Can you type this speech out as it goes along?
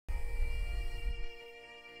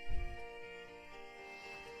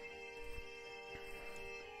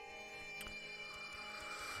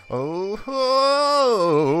Oh,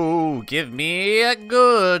 ho, give me a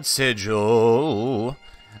good sigil.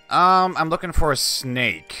 I'm looking for a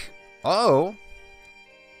snake. Oh.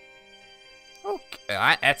 Okay,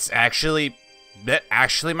 that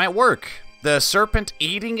actually might work. The serpent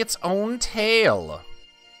eating its own tail.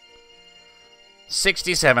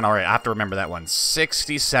 67, alright, I have to remember that one.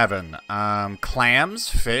 67. Clams,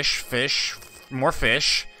 fish, more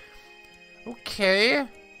fish. Okay.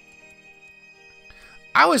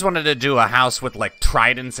 I always wanted to do a house with, like,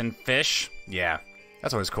 tridents and fish. Yeah,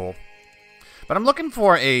 that's always cool. But I'm looking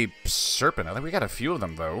for a serpent. I think we got a few of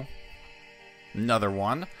them, though. Another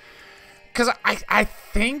one. Because I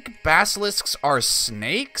think basilisks are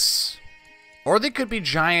snakes. Or they could be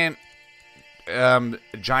giant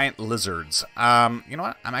lizards. You know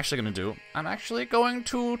what I'm actually going to do? I'm actually going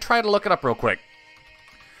to try to look it up real quick.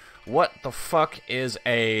 What the fuck is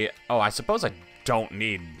a... Oh, I suppose I don't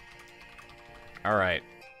need... Alright.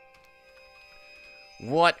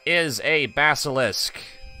 What is a basilisk?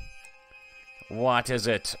 What is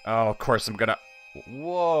it? Oh, of course I'm gonna...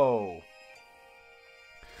 Whoa.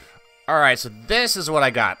 Alright, so this is what I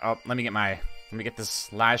got. Oh, let me get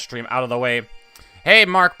this live stream out of the way. Hey,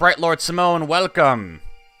 Mark, Bright Lord Simone, welcome.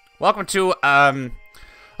 Welcome to, a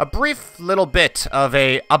brief little bit of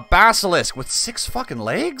a basilisk with 6 fucking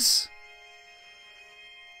legs?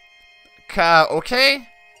 Okay.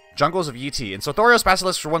 Jungles of Yeti. In Sothoryos,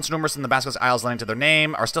 basilisks were once numerous in the Basilisk Isles, lending to their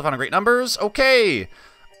name, are still found in great numbers. Okay.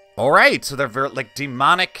 Alright, so they're very, like,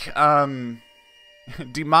 demonic,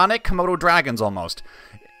 demonic Komodo dragons, almost.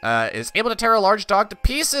 Is able to tear a large dog to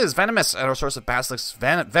pieces. Venomous, a source of basilisk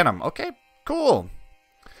venom. Okay, cool.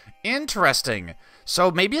 Interesting.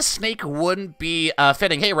 So maybe a snake wouldn't be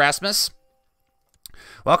fitting. Hey, Rasmus.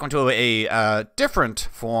 Welcome to a different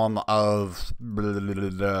form of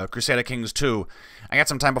Crusader Kings 2. I got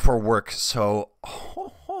some time before work, so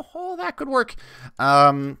that could work.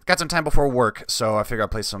 Got some time before work, so I figured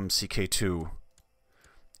I'd play some CK2.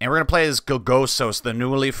 And we're gonna play as Gogossos, the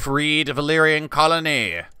newly freed Valyrian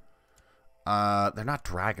colony. They're not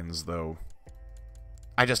dragons, though.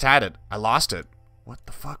 I just had it. I lost it. What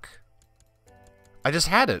the fuck? I just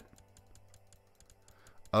had it.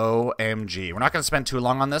 OMG. We're not gonna spend too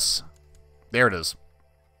long on this. There it is.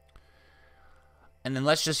 And then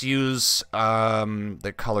let's just use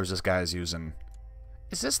the colors this guy is using.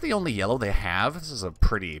 Is this the only yellow they have? This is a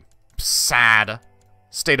pretty sad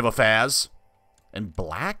state of affairs. And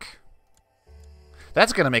black?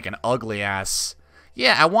 That's gonna make an ugly ass...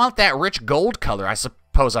 Yeah, I want that rich gold color. I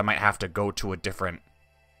suppose I might have to go to a different...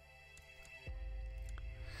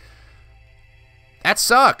 That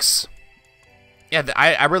sucks! Yeah,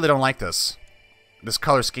 I really don't like this. This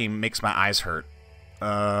color scheme makes my eyes hurt.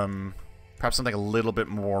 Perhaps something a little bit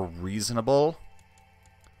more reasonable.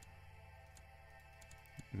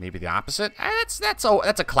 Maybe the opposite? That's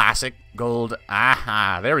a classic gold.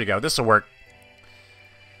 Aha, there we go. This will work.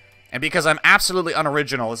 And because I'm absolutely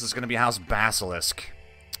unoriginal, this is going to be House Basilisk.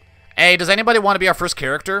 Hey, does anybody want to be our first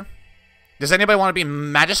character? Does anybody want to be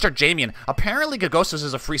Magister Jamian? Apparently Gogossos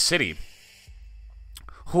is a free city.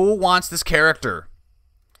 Who wants this character?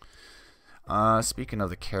 Speaking of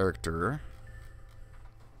the character...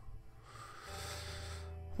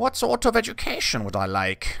 What sort of education would I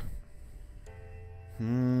like? I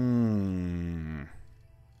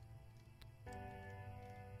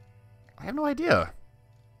have no idea.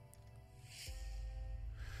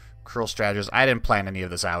 Cruel strategies. I didn't plan any of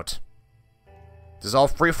this out. This is all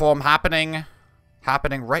freeform happening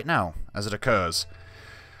right now as it occurs.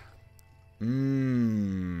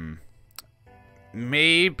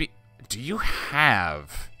 Maybe... Do you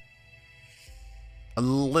have a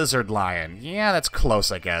lizard lion? Yeah, that's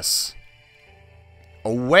close, I guess.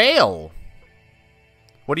 A whale?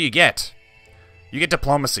 What do you get? You get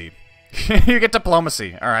diplomacy. You get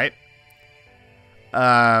diplomacy, alright.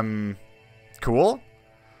 Cool.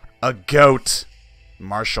 A goat.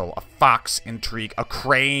 Martial. A fox. Intrigue. A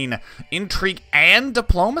crane. Intrigue and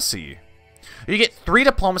diplomacy. You get 3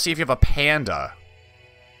 diplomacy if you have a panda.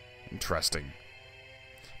 Interesting.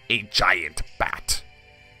 A giant bat.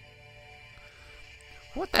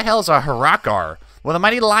 What the hell is a Harakar? Well, the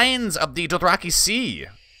mighty lions of the Dothraki Sea.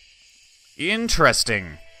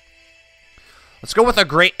 Interesting. Let's go with a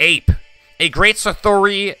great ape. A great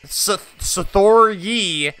Sothoryos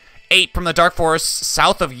ape from the Dark Forest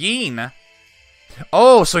south of Yin.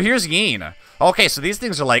 Oh, so here's Yin. Okay, so these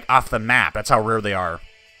things are like off the map. That's how rare they are.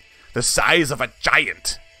 The size of a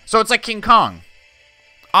giant. So it's like King Kong.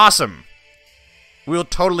 Awesome. We'll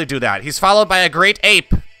totally do that. He's followed by a great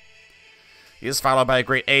ape. He is followed by a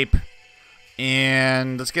great ape.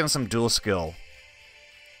 And let's give him some dual skill.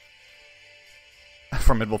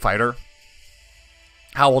 Formidable fighter.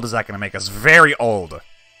 How old is that going to make us? Very old.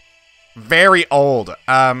 Very old.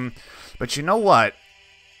 But you know what?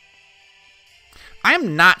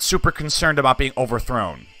 I'm not super concerned about being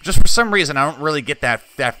overthrown. Just for some reason, I don't really get that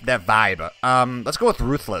vibe. Let's go with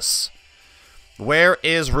Ruthless. Where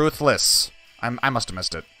is Ruthless? I must have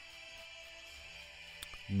missed it.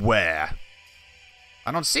 Where?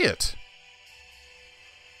 I don't see it.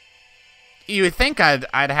 You would think I'd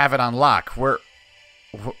have it on lock.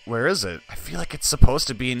 Where is it? I feel like it's supposed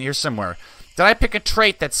to be in here somewhere. Did I pick a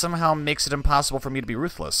trait that somehow makes it impossible for me to be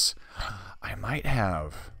ruthless? I might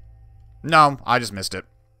have. No, I just missed it.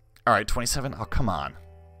 Alright, 27. Oh, come on.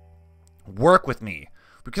 Work with me.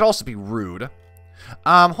 We could also be rude.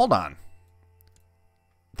 Hold on.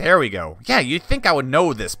 There we go. Yeah, you'd think I would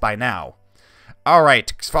know this by now.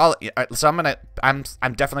 Alright, so I'm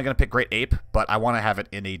definitely gonna pick Great Ape, but I want to have it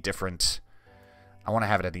in a different... I want to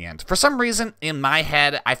have it at the end. For some reason, in my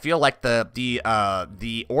head, I feel like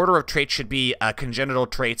the order of traits should be congenital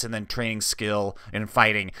traits and then training skill and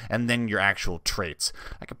fighting, and then your actual traits.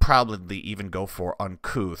 I could probably even go for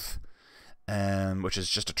uncouth, which is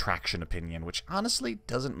just a traction opinion, which honestly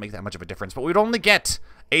doesn't make that much of a difference. But we'd only get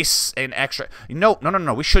an extra... No,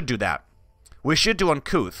 we should do that. We should do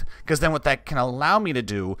uncouth, because then what that can allow me to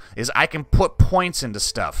do is I can put points into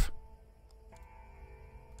stuff.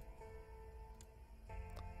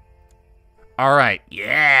 Alright,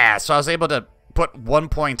 yeah! So I was able to put 1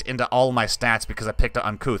 point into all my stats because I picked an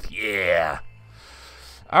uncouth. Yeah!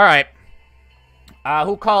 Alright.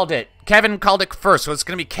 Who called it? Kevin called it first, so it's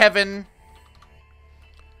gonna be Kevin.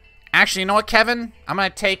 Actually, you know what, Kevin? I'm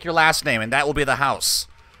gonna take your last name, and that will be the house.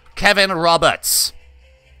 Kevin Roberts.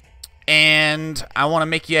 And I want to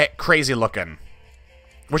make you crazy looking.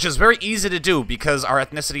 Which is very easy to do because our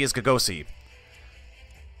ethnicity is Gogossi.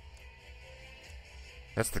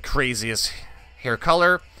 That's the craziest hair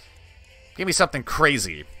color. Give me something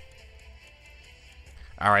crazy.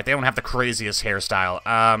 Alright, they don't have the craziest hairstyle.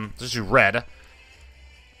 Let's do red.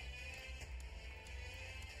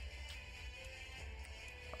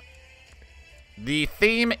 The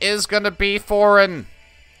theme is gonna be foreign.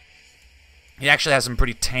 He actually has some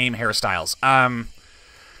pretty tame hairstyles. I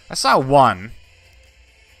saw one.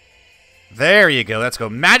 There you go, let's go.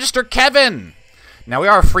 Magister Kevin! Now, we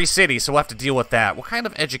are a free city, so we'll have to deal with that. What kind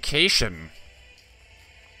of education?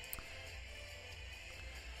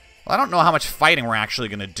 Well, I don't know how much fighting we're actually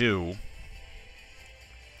going to do.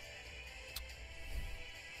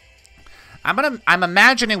 I'm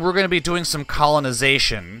imagining we're going to be doing some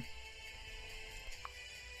colonization,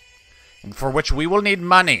 for which we will need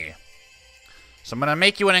money. So I'm going to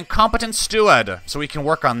make you an incompetent steward, so we can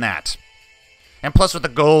work on that. And plus with the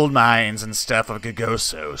gold mines and stuff of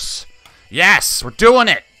Gogossos. Yes, we're doing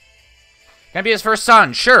it! Can I be his first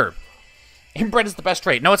son? Sure. Inbred is the best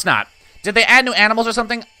trait. No, it's not. Did they add new animals or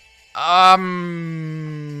something?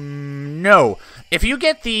 No. If you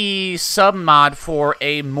get the sub-mod for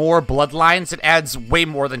a More Bloodlines, it adds way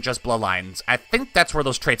more than just Bloodlines. I think that's where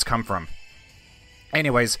those traits come from.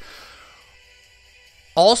 Anyways.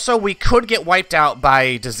 Also, we could get wiped out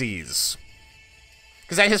by disease.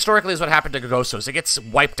 Because that historically is what happened to Gogossos. It gets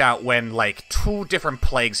wiped out when, like, 2 different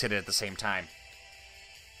plagues hit it at the same time.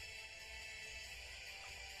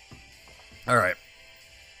 Alright.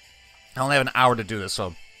 I only have an hour to do this,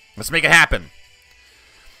 so let's make it happen.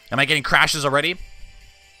 Am I getting crashes already?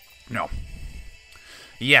 No.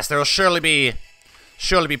 Yes, there will surely be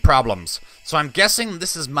problems. So I'm guessing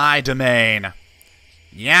this is my domain.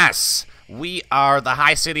 Yes, we are the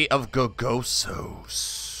high city of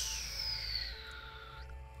Gogossos.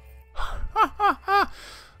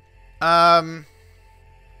 I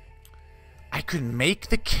could make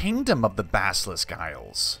the kingdom of the Basilisk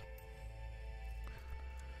Isles.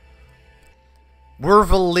 We're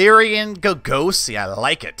Valyrian Gogossi, I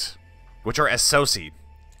like it. Which are Essosi.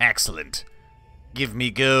 Excellent. Give me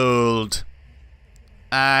gold.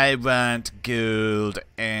 I want gold.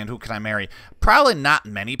 And who can I marry? Probably not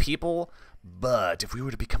many people, but if we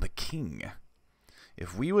were to become a king.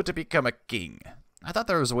 I thought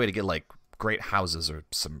there was a way to get, like, great houses or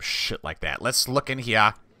some shit like that. Let's look in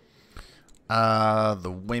here.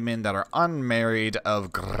 The women that are unmarried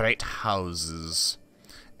of great houses.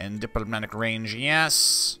 And diplomatic range,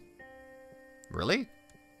 yes. Really?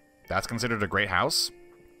 That's considered a great house?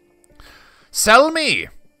 Sell me!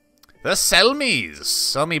 The Selmies!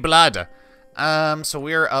 Sell me blood. So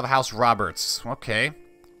we're of House Roberts. Okay.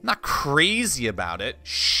 Not crazy about it.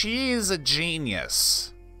 She's a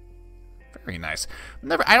genius. Very nice.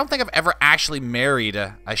 I don't think I've ever actually married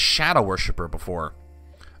a shadow worshipper before.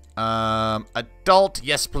 Adult,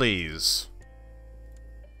 yes please.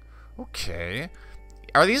 Okay.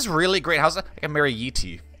 Are these really great houses? I can marry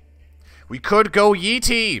Yeti. We could go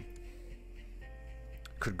Yeti.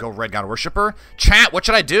 Could go Red God Worshipper. Chat, what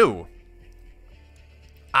should I do?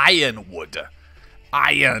 Ironwood.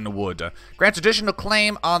 Ironwood. Grants additional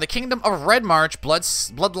claim on the Kingdom of Red March.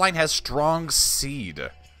 Bloodline has strong seed.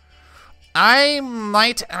 I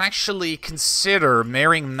might actually consider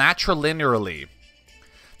marrying matrilinearly.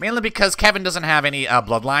 Mainly because Kevin doesn't have any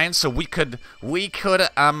bloodlines, so we could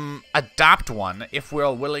adopt one if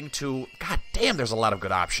we're willing to. God damn, there's a lot of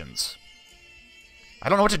good options. I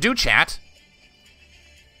don't know what to do, chat.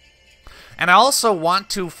 And I also want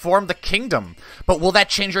to form the kingdom. But will that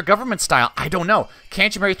change your government style? I don't know.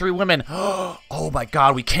 Can't you marry 3 women? Oh my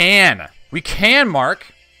god, we can. We can,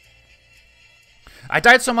 Mark. I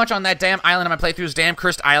died so much on that damn island in my playthroughs. Damn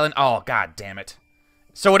cursed island. Oh, god damn it.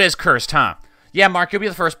 So it is cursed, huh? Yeah, Mark, you'll be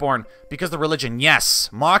the firstborn. Because of the religion. Yes,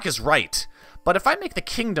 Mark is right. But if I make the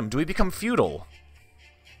kingdom, do we become feudal?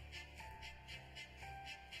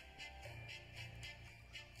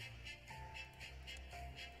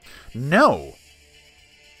 No.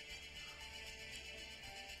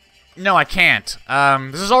 No, I can't.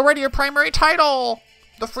 This is already your primary title.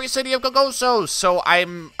 The Free City of Gogossos. So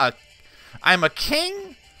I'm a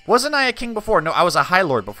king? Wasn't I a king before? No, I was a High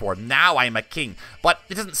Lord before. Now I'm a king. But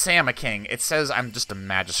it doesn't say I'm a king. It says I'm just a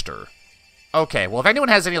magister. Okay, well, if anyone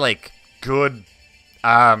has any, like, good,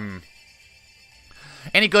 any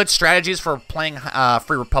good strategies for playing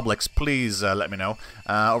Free Republics, please let me know.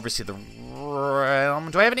 Oversee the realm.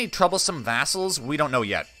 Do I have any troublesome vassals? We don't know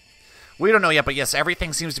yet. We don't know yet, but yes,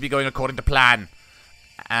 everything seems to be going according to plan.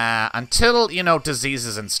 Until, you know,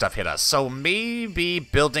 diseases and stuff hit us. So maybe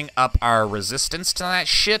building up our resistance to that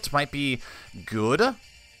shit might be good.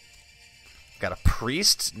 Got a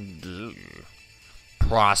priest.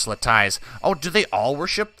 Proselytize. Oh, do they all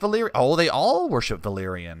worship Valyrian? Oh, they all worship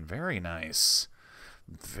Valyrian. Very nice.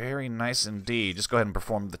 Very nice indeed. Just go ahead and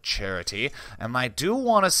perform the charity. And I do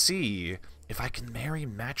want to see if I can marry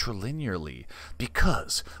matrilinearly.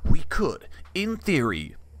 Because we could, in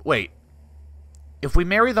theory... Wait. If we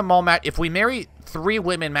marry them all if we marry 3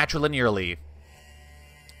 women matrilinearly,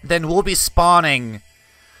 then we'll be spawning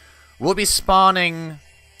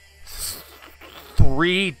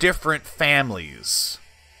 3 different families.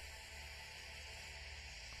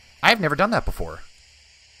 I've never done that before.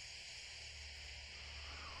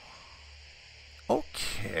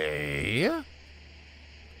 Okay.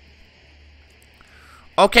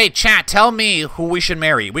 Okay, chat, tell me who we should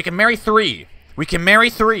marry. We can marry 3. We can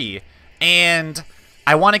marry 3. And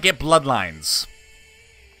I want to get bloodlines.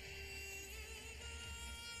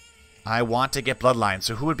 I want to get bloodlines,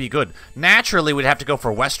 so who would be good? Naturally, we'd have to go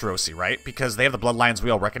for Westerosi, right? Because they have the bloodlines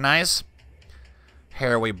we all recognize.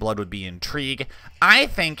 Haraway blood would be intrigue. I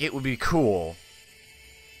think it would be cool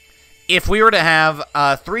if we were to have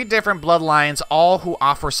 3 different bloodlines, all who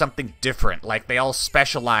offer something different. Like, they all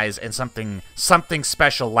specialize in something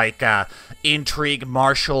special, like intrigue,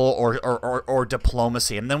 martial, or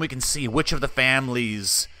diplomacy. And then we can see which of the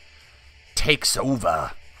families takes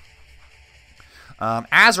over.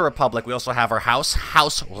 As a republic, we also have our house,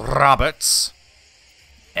 House Roberts.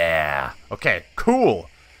 Yeah. Okay, cool.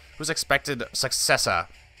 Who's expected successor?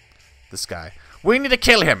 This guy. We need to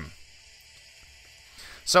kill him.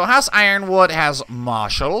 So House Ironwood has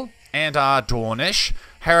Marshall and Dornish.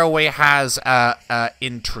 Haraway has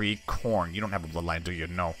Intrigue. Corn. You don't have a bloodline, do you?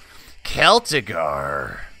 No.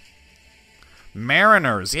 Celtigar.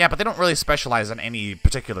 Mariners. Yeah, but they don't really specialize in any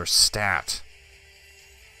particular stat.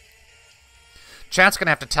 Chat's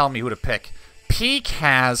gonna have to tell me who to pick. Peak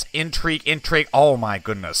has Intrigue. Oh my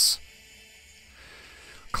goodness.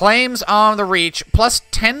 Claims on the Reach, plus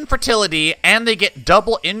 10 fertility, and they get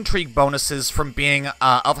double intrigue bonuses from being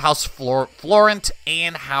of House Florent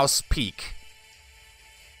and House Peak.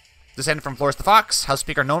 Descended from Floris the Fox, House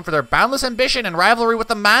Peak are known for their boundless ambition and rivalry with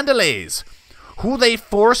the Mandalays, who they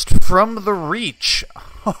forced from the Reach.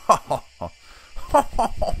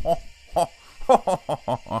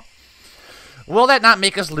 Will that not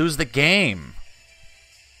make us lose the game?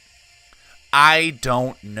 I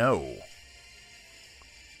don't know.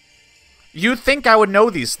 You'd think I would know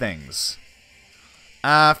these things.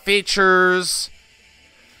 Features.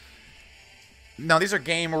 No, these are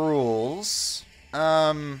game rules.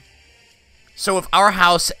 So if our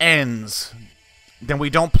house ends, then we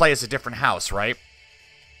don't play as a different house, right?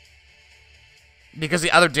 Because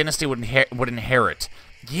the other dynasty would inherit.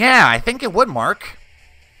 Yeah, I think it would, Mark.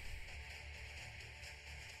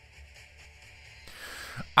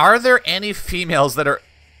 Are there any females that are...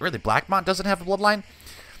 Really, Blackmont doesn't have a bloodline?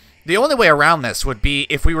 The only way around this would be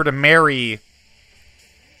if we were to marry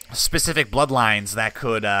specific bloodlines that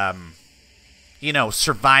could you know,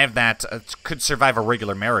 survive that, could survive a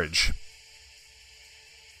regular marriage.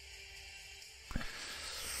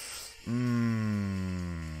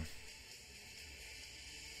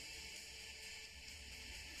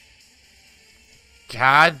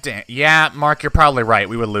 God damn. Yeah, Mark, you're probably right.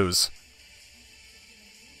 We would lose.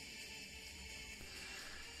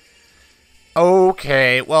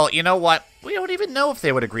 Okay, well, you know what? We don't even know if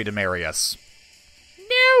they would agree to marry us.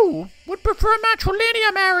 No! Would prefer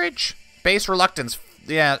matrilineal marriage. Base reluctance.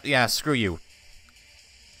 Yeah, screw you.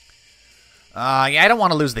 Yeah, I don't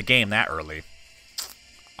want to lose the game that early.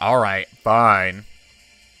 Alright, fine.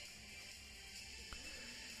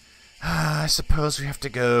 I suppose we have to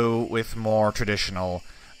go with more traditional.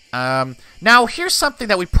 Now, here's something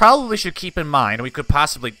that we probably should keep in mind. We could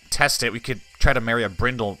possibly test it. We could try to marry a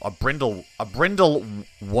brindle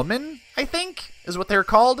woman, I think, is what they're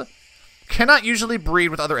called. Cannot usually breed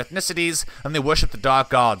with other ethnicities, and they worship the dark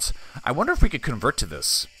gods. I wonder if we could convert to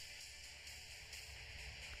this.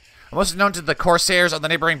 Most known to the corsairs of the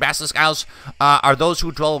neighboring Basilisk Isles are those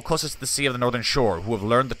who dwell closest to the sea of the northern shore, who have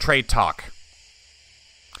learned the trade talk.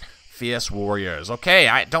 Fierce warriors. Okay,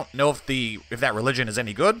 I don't know if that religion is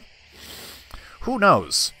any good. Who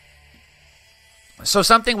knows? So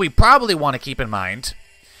something we probably want to keep in mind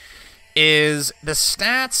is the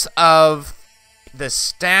stats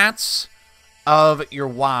of your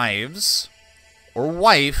wives or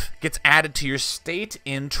wife gets added to your state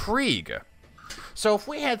intrigue. So if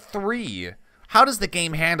we had 3, how does the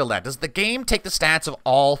game handle that? Does the game take the stats of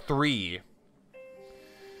all 3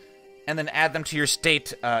 and then add them to your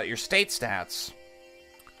state stats?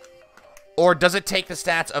 Or does it take the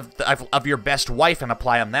stats of your best wife and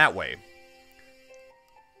apply them that way?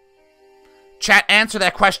 Chat, answer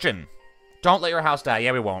that question. Don't let your house die.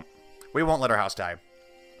 Yeah, we won't. We won't let our house die.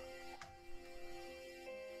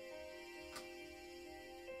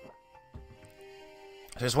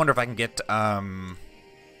 I just wonder if I can get,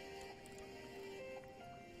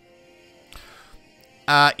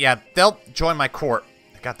 yeah, they'll join my court.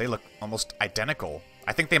 God, they look almost identical.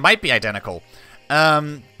 I think they might be identical.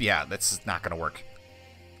 Yeah, that's not gonna work.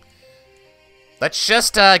 Let's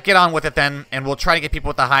just, get on with it then, and we'll try to get people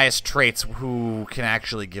with the highest traits who can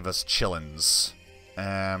actually give us chillins.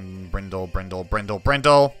 Brindle.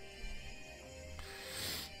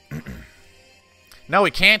 No,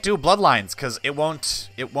 we can't do bloodlines, because it won't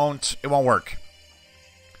work.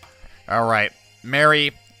 Alright,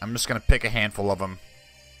 Mary, I'm just gonna pick a handful of them.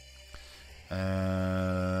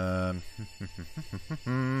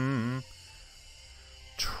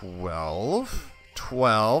 12,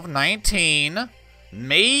 19,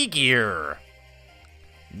 Maegir,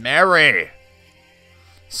 Mary,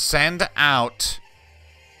 send out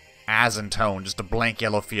Azantone, just a blank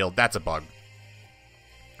yellow field, that's a bug.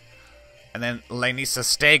 And then Lanisa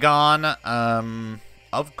Stagon,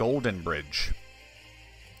 of Goldenbridge.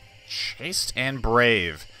 Chaste and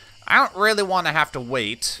Brave. I don't really want to have to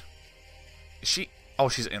wait. Oh,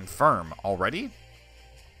 she's infirm already?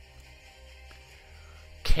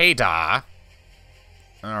 Kada.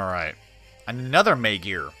 Alright. Another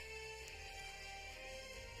Maegir.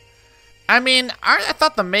 I mean, I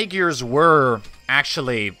thought the Maegirs were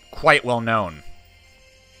actually quite well known.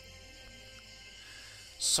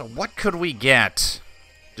 So what could we get?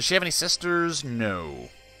 Does she have any sisters? No.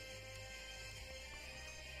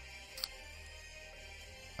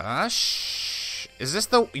 Is this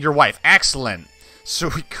your wife? Excellent.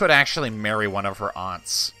 So we could actually marry one of her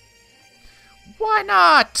aunts. Why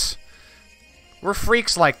not? We're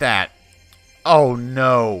freaks like that. Oh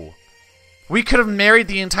no. We could have married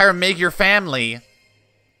the entire Maegir family.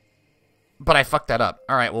 But I fucked that up.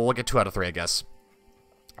 Alright, well we'll get 2 out of 3, I guess.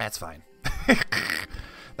 That's fine.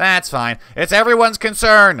 That's fine. It's everyone's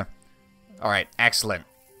concern. Alright, excellent.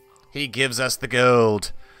 He gives us the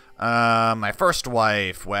gold. My first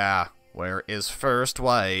wife. Where is first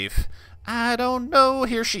wife? I don't know.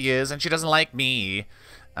 Here she is, and she doesn't like me.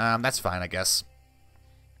 That's fine, I guess.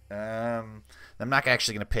 I'm not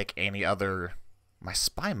actually going to pick any other... My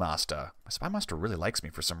Spy Master. My Spy Master really likes me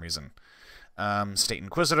for some reason. State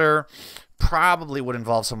Inquisitor. Probably would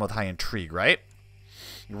involve someone with high intrigue, right?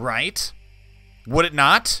 Right? Would it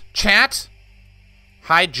not? Chat?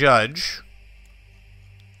 High Judge.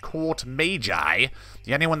 Court Magi.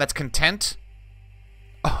 Anyone that's content?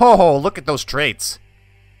 Oh, look at those traits.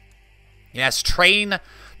 Yes, train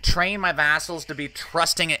my vassals to be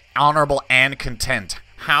trusting, honorable, and content.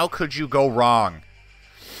 How could you go wrong?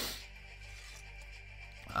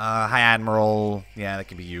 High Admiral. Yeah, that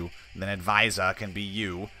can be you. And then Advisor can be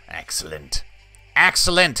you. Excellent.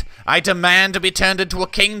 Excellent! I demand to be turned into a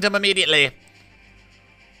kingdom immediately.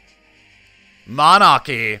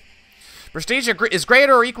 Monarchy. Prestige is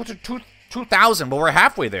greater or equal to 2,000. Well, we're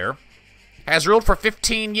halfway there. Has ruled for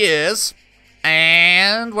 15 years.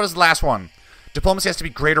 And what is the last one? Diplomacy has to be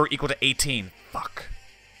greater or equal to 18. Fuck.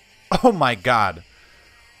 Oh my god.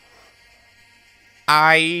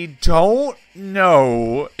 I don't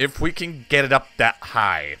know if we can get it up that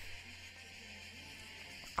high.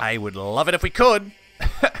 I would love it if we could.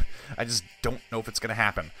 I just don't know if it's gonna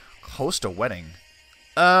happen. Host a wedding.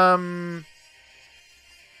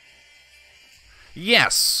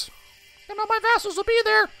 Yes. And all my vassals will be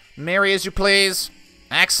there. Marry as you please.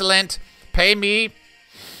 Excellent. Pay me.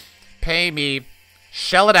 Pay me.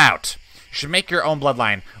 Shell it out. You should make your own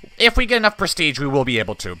bloodline. If we get enough prestige, we will be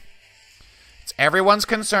able to. It's everyone's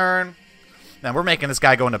concern. Now, we're making this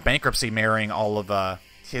guy go into bankruptcy, marrying all of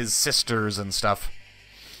his sisters and stuff.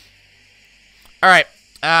 Alright.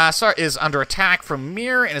 Sar is under attack from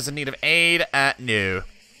Mir and is in need of aid. No.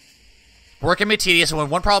 Work can be tedious, and when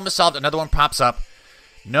one problem is solved, another one pops up.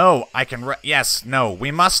 No, I can... yes, no,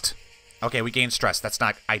 we must... Okay, we gain stress. That's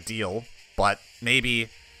not ideal, but maybe...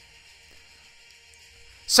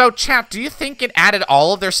 So, chat, do you think it added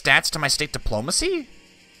all of their stats to my state diplomacy?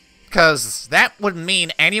 Because that would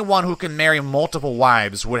mean anyone who can marry multiple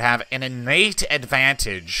wives would have an innate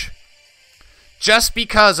advantage. Just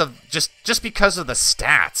because of just because of the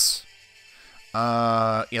stats.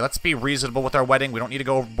 Yeah, let's be reasonable with our wedding. We don't need to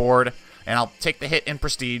go overboard. And I'll take the hit in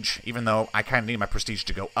prestige, even though I kind of need my prestige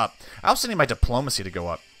to go up. I also need my diplomacy to go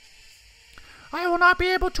up. I will not be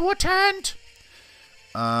able to attend.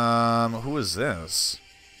 Who is this?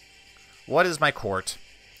 What is my court?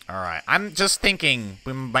 Alright, I'm just thinking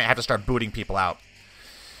we might have to start booting people out.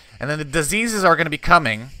 And then the diseases are going to be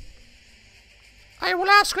coming. I will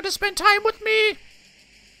ask her to spend time with me.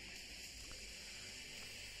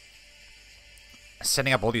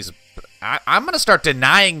 Setting up all these... I'm going to start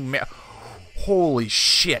denying... Holy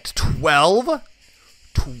shit, 12?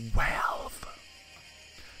 12.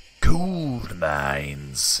 Gold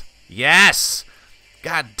mines. Yes!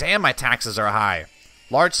 God damn, my taxes are high.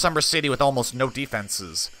 Large summer city with almost no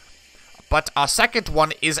defenses. But our second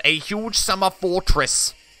one is a huge summer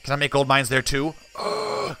fortress. Can I make gold mines there too?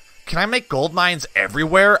 Can I make gold mines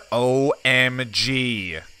everywhere?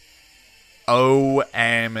 OMG.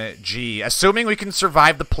 OMG. Assuming we can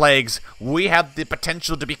survive the plagues, we have the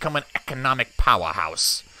potential to become an economic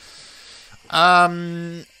powerhouse.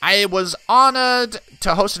 I was honored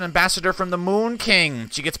to host an ambassador from the Moon King.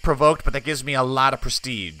 She gets provoked, but that gives me a lot of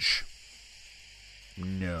prestige.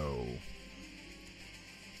 No.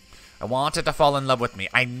 I wanted to fall in love with me.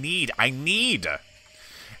 I need.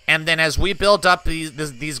 And then as we build up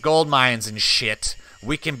these gold mines and shit,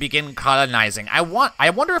 we can begin colonizing. I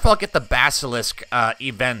wonder if I'll get the Basilisk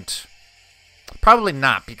event. Probably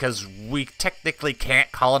not, because we technically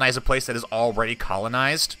can't colonize a place that is already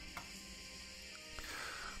colonized.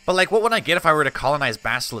 But, like, what would I get if I were to colonize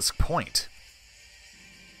Basilisk Point?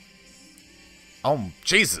 Oh,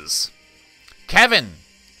 Jesus. Kevin!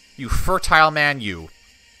 You fertile man, you.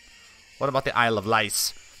 What about the Isle of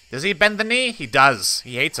Lice? Does he bend the knee? He does.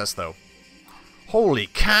 He hates us, though. Holy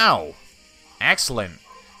cow. Excellent.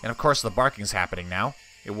 And, of course, the barking's happening now.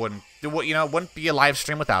 It wouldn't be a live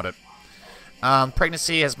stream without it.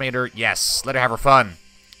 Pregnancy has made her... Yes, let her have her fun.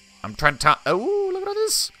 I'm trying to... Oh, look at all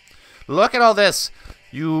this. Look at all this.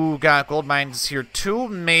 You got gold mines here, too?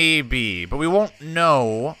 Maybe. But we won't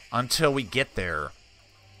know until we get there.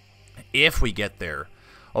 If we get there.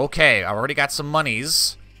 Okay, I've already got some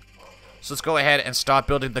monies. So let's go ahead and start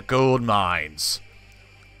building the gold mines.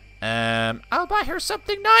 I'll buy her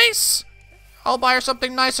something nice. I'll buy her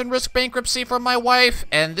something nice and risk bankruptcy for my wife.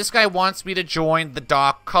 And this guy wants me to join the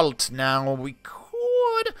dark cult. Now, we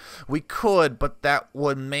could, but that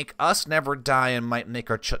would make us never die and might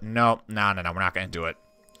make our No, we're not going to do it.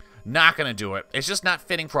 Not going to do it. It's just not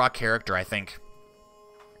fitting for our character, I think.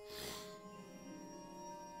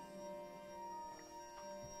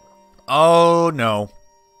 Oh, no.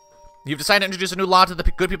 You've decided to introduce a new law to the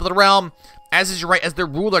good people of the realm. As is your right as their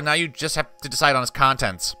ruler, now you just have to decide on its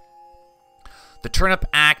contents. The Turnip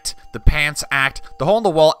Act, the Pants Act, the Hole in the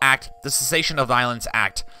Wall Act, the Cessation of Violence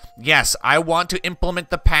Act. Yes, I want to implement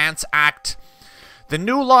the Pants Act. The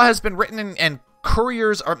new law has been written and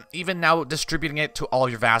couriers are even now distributing it to all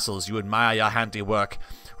your vassals. You admire your handiwork.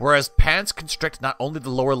 Whereas pants constrict not only the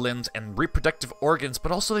lower limbs and reproductive organs,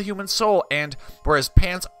 but also the human soul. And whereas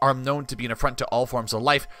pants are known to be an affront to all forms of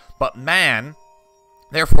life, but man...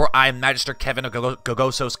 Therefore, I, Magister Kevin of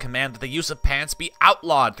Gogossos, command that the use of pants be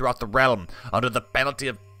outlawed throughout the realm, under the penalty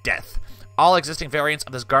of death. All existing variants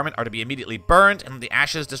of this garment are to be immediately burned, and the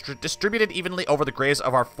ashes distributed evenly over the graves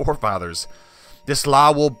of our forefathers. This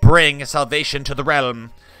law will bring salvation to the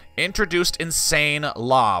realm. Introduced insane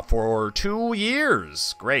law for 2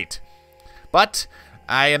 years. Great. But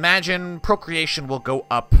I imagine procreation will go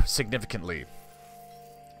up significantly,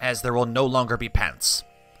 as there will no longer be pants.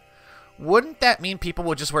 Wouldn't that mean people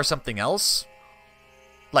will just wear something else?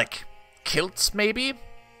 Like kilts, maybe?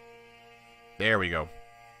 There we go.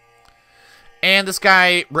 And this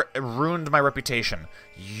guy ruined my reputation.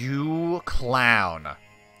 You clown.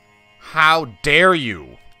 How dare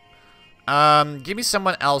you? Give me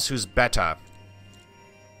someone else who's better.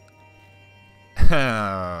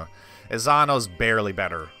 Izano's barely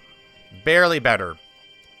better. Barely better.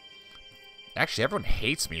 Actually, everyone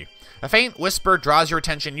hates me. A faint whisper draws your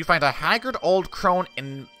attention. You find a haggard old crone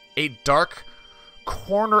in a dark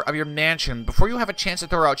corner of your mansion. Before you have a chance to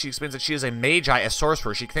throw her out, she explains that she is a magi, a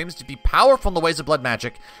sorcerer. She claims to be powerful in the ways of blood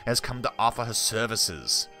magic and has come to offer her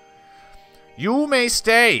services. You may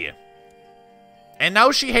stay. And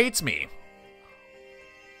now she hates me.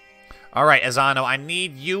 Alright, Izano, I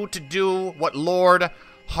need you to do what Lord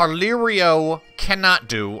Harlirio cannot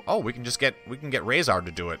do. Oh, we can get Razar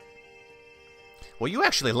to do it. Well, you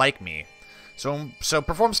actually like me. So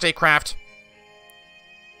perform statecraft.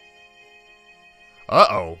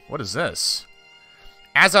 Uh-oh, what is this?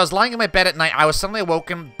 As I was lying in my bed at night, I was suddenly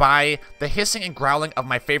awoken by the hissing and growling of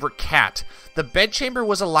my favorite cat. The bedchamber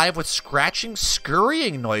was alive with scratching,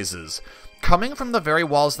 scurrying noises coming from the very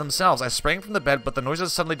walls themselves. I sprang from the bed, but the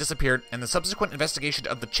noises suddenly disappeared, and the subsequent investigation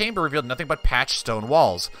of the chamber revealed nothing but patched stone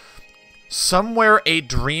walls. Somewhere a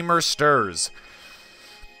dreamer stirs.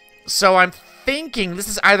 So I'm thinking this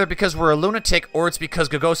is either because we're a lunatic or it's because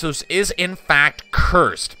Gogossos is in fact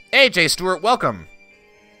cursed. Hey, J. Stewart, welcome.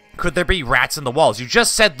 Could there be rats in the walls? You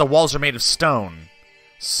just said the walls are made of stone.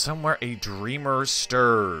 Somewhere a dreamer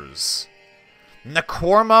stirs.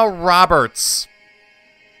 Nakorma Roberts.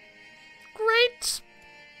 Great.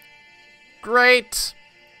 Great.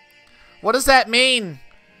 What does that mean?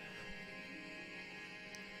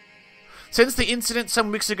 Since the incident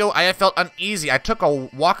some weeks ago, I have felt uneasy. I took a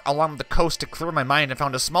walk along the coast to clear my mind and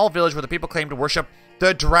found a small village where the people claim to worship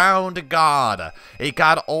the drowned god, a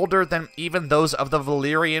god older than even those of the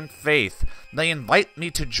Valyrian faith. They invite me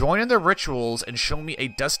to join in their rituals and show me a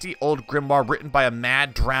dusty old grimoire written by a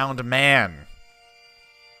mad drowned man.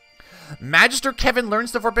 Magister Kevin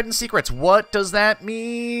learns the forbidden secrets. What does that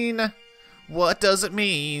mean? What does it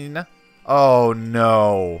mean? Oh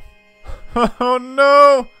no. Oh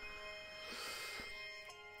no.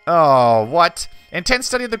 Oh, what? Intense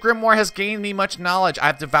study of the grimoire has gained me much knowledge. I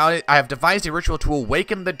have devised a ritual to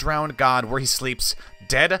awaken the drowned god where he sleeps,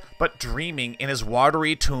 dead but dreaming in his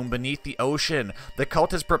watery tomb beneath the ocean. The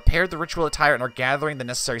cult has prepared the ritual attire and are gathering the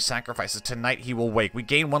necessary sacrifices. Tonight he will wake. We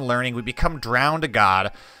gain 1 learning. We become drowned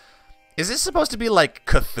god. Is this supposed to be like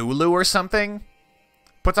Cthulhu or something?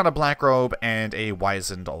 Puts on a black robe and a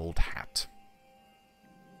wizened old hat.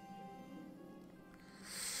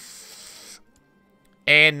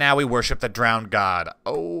 And now we worship the drowned god.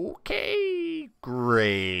 Okay,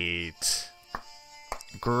 great.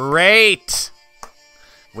 Great.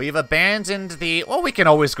 We've abandoned the... Well, we can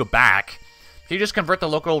always go back. Can you just convert the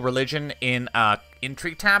local religion in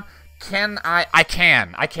Intrigue tab? Can I? I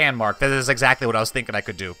can, Mark. That is exactly what I was thinking I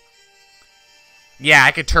could do. Yeah,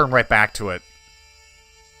 I could turn right back to it.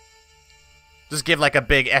 Just give like a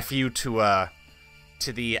big FU to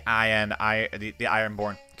the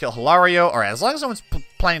Ironborn. Kill Hilario, or as long as someone's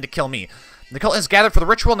planning to kill me. The cult has gathered for the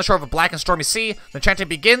ritual on the shore of a black and stormy sea. The chanting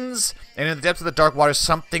begins, and in the depths of the dark waters,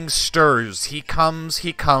 something stirs. He comes,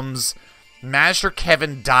 he comes. Master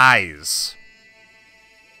Kevin dies.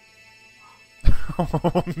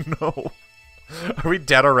 Oh no. Are we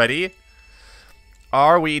dead already?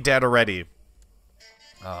 Are we dead already?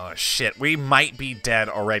 Oh shit, we might be dead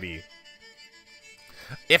already.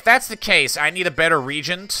 If that's the case, I need a better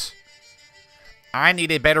regent. I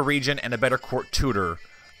need a better regent and a better court tutor.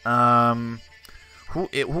 Who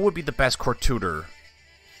would be the best court tutor?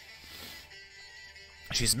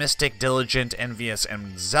 She's mystic, diligent, envious,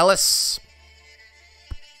 and zealous.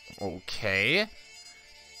 Okay.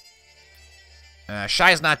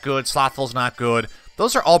 Shy's not good. Slothful's not good.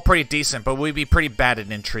 Those are all pretty decent, but we'd be pretty bad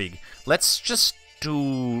at intrigue. Let's just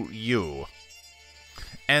do you.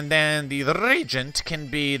 And then the regent can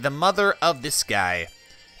be the mother of this guy.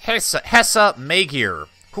 Hessa Magir.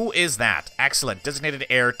 Who is that? Excellent. Designated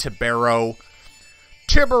heir, Tibero.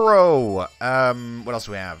 Tibero! What else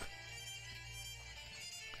do we have?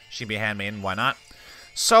 She'd be a handmaiden, why not?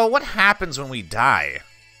 So, what happens when we die?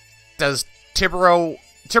 Does Tibero...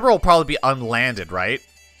 Tibero will probably be unlanded, right?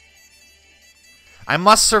 I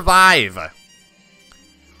must survive!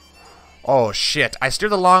 Oh, shit. I steer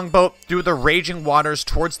the longboat through the raging waters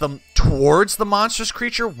towards towards the monstrous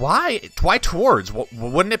creature? Why? Why towards?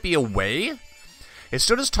 Wouldn't it be away? It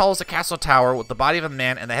stood as tall as a castle tower with the body of a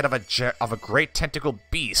man and the head of a great tentacled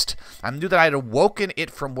beast. I knew that I had awoken it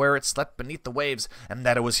from where it slept beneath the waves and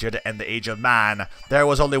that it was here to end the age of man. There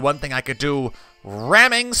was only one thing I could do.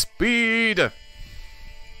 Ramming speed!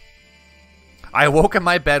 I awoke in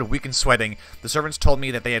my bed, weak and sweating. The servants told me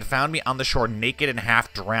that they had found me on the shore, naked and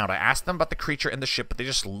half drowned. I asked them about the creature in the ship, but they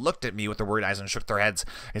just looked at me with their worried eyes and shook their heads.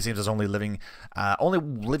 It seems I was only living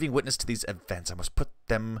witness to these events. I must put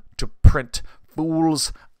them to print.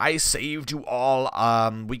 Fools, I saved you all.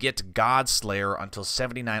 We get Godslayer until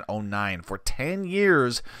 7909. For 10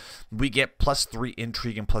 years, we get +3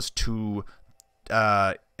 intrigue and +2,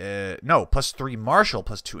 +3 martial,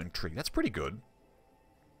 +2 intrigue. That's pretty good.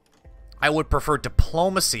 I would prefer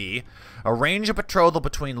diplomacy. Arrange a betrothal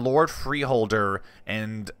between Lord Freeholder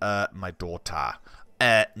and my daughter.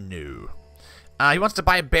 No. He wants to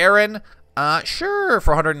buy a Baron. Sure,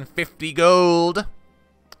 for 150 gold.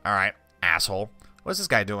 Alright, asshole. What's this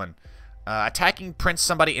guy doing? Attacking Prince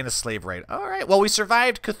somebody in a slave raid. Alright, well, we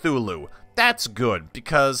survived Cthulhu. That's good,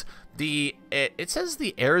 because it says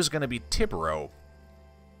the heir is going to be Tibero.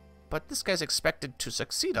 But this guy's expected to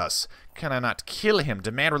succeed us. Can I not kill him?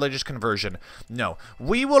 Demand religious conversion. No.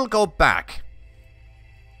 We will go back.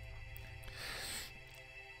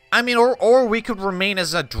 I mean, or we could remain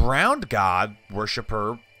as a drowned god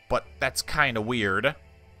worshipper, but that's kind of weird.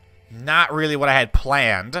 Not really what I had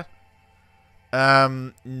planned.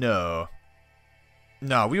 No.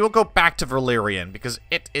 No, we will go back to Valyrian, because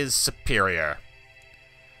it is superior.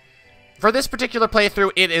 For this particular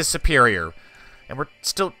playthrough, it is superior. And we're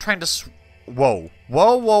still trying to... Whoa.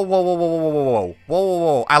 Whoa, whoa, whoa, whoa, whoa, whoa, whoa, whoa, whoa, whoa,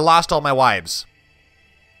 whoa. I lost all my wives.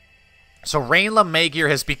 So Rhaenla Magir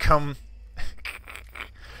has become...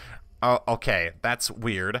 Oh, okay. That's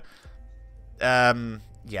weird. Yeah,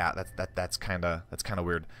 that's kind of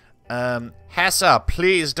weird. Hessa,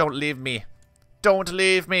 please don't leave me. Don't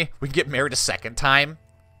leave me. We can get married a second time.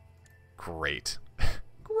 Great.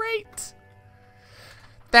 Great.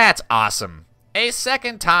 That's awesome. A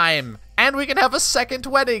second time. And we can have a second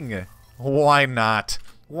wedding. Why not?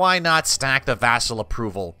 Why not stack the vassal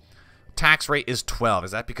approval? Tax rate is 12.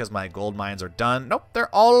 Is that because my gold mines are done? Nope,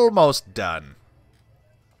 they're almost done.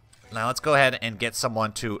 Now let's go ahead and get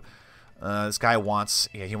someone to... this guy wants...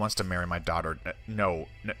 Yeah, he wants to marry my daughter. No.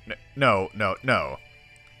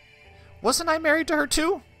 Wasn't I married to her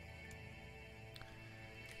too?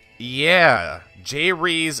 Yeah.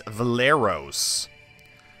 Jayrees Valeros.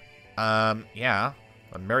 Yeah.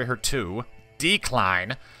 I'll marry her too.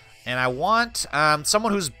 Decline. And I want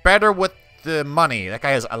someone who's better with the money. That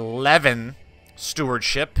guy has 11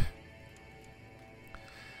 stewardship.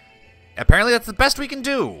 Apparently that's the best we can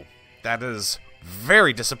do. That is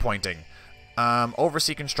very disappointing.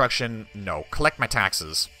 Oversee construction. No. Collect my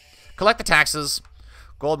taxes. Collect the taxes.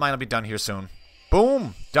 Gold mine will be done here soon.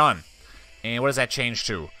 Boom. Done. And what does that change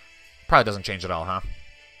to? Probably doesn't change at all, huh?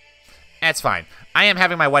 That's fine. I am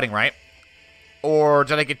having my wedding, right? Or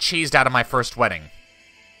did I get cheesed out of my first wedding?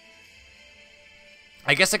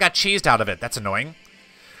 I guess I got cheesed out of it. That's annoying.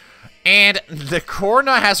 And the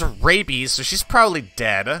Corna has rabies, so she's probably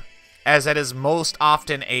dead. As that is most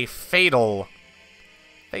often a fatal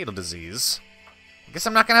disease. I guess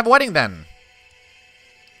I'm not going to have a wedding then.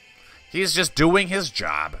 He's just doing his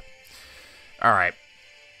job. Alright.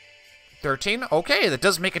 13? Okay, that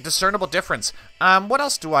does make a discernible difference. What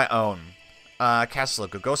else do I own? Castle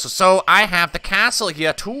of Gogossos. So I have the castle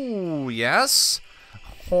here too, yes?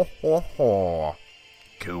 Ho ho ho.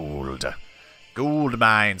 Gold. Gold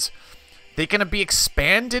mines. They're gonna be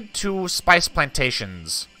expanded to spice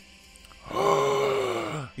plantations.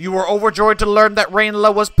 You were overjoyed to learn that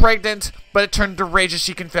Rhaenla was pregnant, but it turned to rage as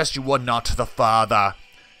she confessed you were not the father.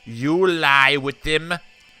 You lie with him.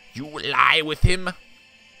 You lie with him.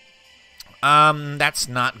 That's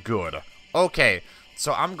not good. Okay.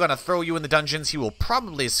 So I'm gonna throw you in the dungeons. He will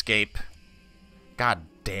probably escape. God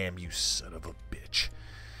damn you, son of a bitch.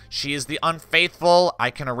 She is the unfaithful. I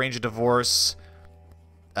can arrange a divorce.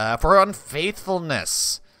 For her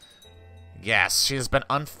unfaithfulness. Yes, she has been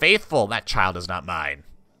unfaithful. That child is not mine.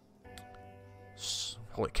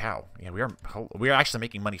 Holy cow. Yeah, we are actually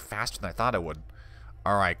making money faster than I thought I would.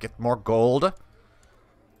 Alright, get more gold.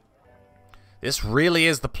 This really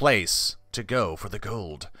is the place to go for the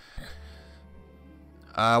gold.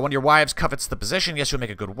 One of your wives covets the position. Yes, you'll make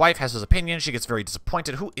a good wife. Hessa's opinion. She gets very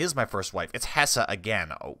disappointed. Who is my first wife? It's Hessa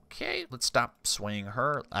again. Okay, let's stop swaying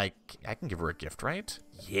her. I can give her a gift, right?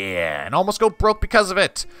 Yeah, and almost go broke because of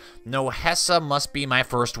it. No, Hessa must be my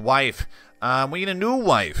first wife. We need a new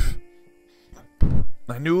wife.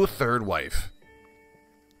 A new third wife.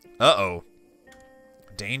 Uh-oh.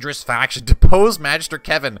 Dangerous faction. Depose Magister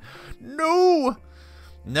Kevin. No!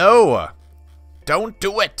 No! Don't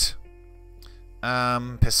do it!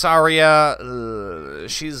 Pisaria,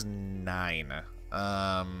 she's 9.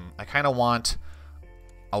 I kind of want,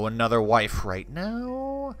 another wife right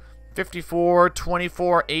now. 54,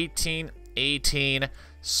 24, 18, 18.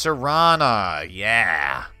 Serana,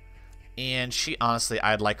 yeah. And she, honestly,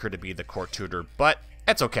 I'd like her to be the court tutor, but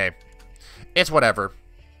it's okay. It's whatever.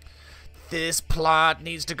 This plot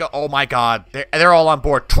needs to go. Oh my god, they're all on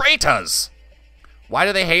board. Traitors! Why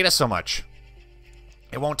do they hate us so much?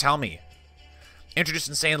 It won't tell me. Introduce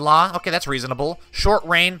insane law? Okay, that's reasonable. Short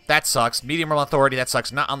reign? That sucks. Medium moral authority? That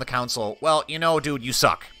sucks. Not on the council. Well, you know, dude, you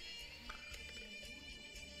suck.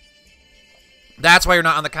 That's why you're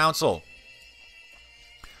not on the council.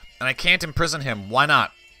 And I can't imprison him. Why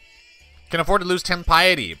not? Can afford to lose 10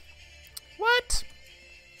 piety. What?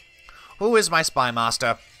 Who is my spy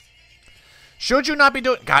master? Should you not be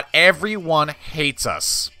doing... God, everyone hates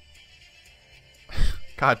us.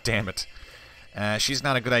 God damn it. She's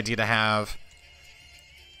not a good idea to have.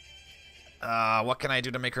 What can I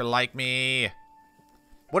do to make her like me?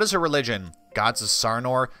 What is her religion? Gods of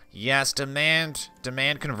Sarnor? Yes, demand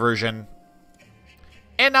conversion.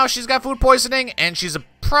 And now she's got food poisoning, and she's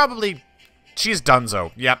she's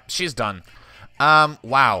donezo. Yep, she's done.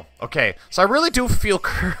 Wow. Okay, so I really do feel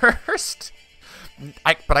cursed.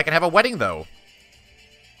 But I can have a wedding, though.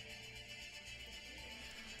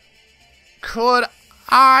 Could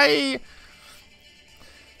I...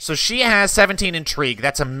 So she has 17 intrigue.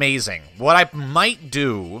 That's amazing. What I might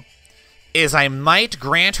do is I might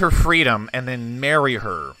grant her freedom and then marry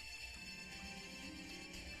her.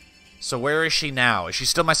 So where is she now? Is she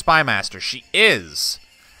still my spy master? She is.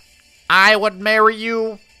 I would marry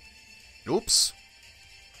you. Oops.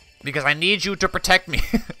 Because I need you to protect me.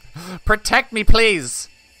 Protect me, please.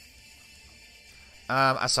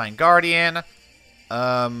 Assign guardian.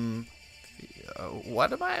 What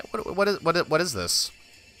am I? What is this?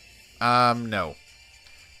 No.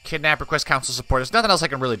 Kidnap, request council support. There's nothing else I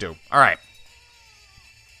can really do. All right.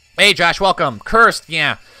 Hey, Josh, welcome. Cursed,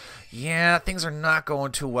 yeah. Yeah, things are not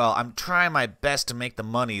going too well. I'm trying my best to make the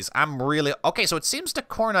monies. I'm really... Okay, so it seems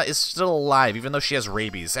Dacorna is still alive, even though she has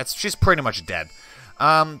rabies. She's pretty much dead.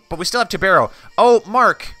 But we still have Tibero. Oh,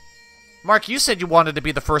 Mark. Mark, you said you wanted to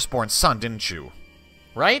be the firstborn son, didn't you?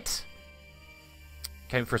 Right?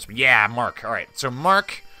 Okay, first... Yeah, Mark. All right, so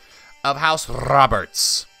Mark of House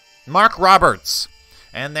Roberts. Mark Roberts.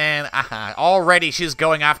 And then, already she's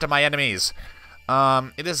going after my enemies.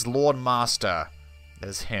 It is Lord Master. That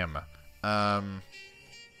is him.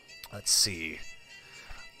 Let's see.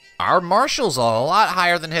 Our marshal's a lot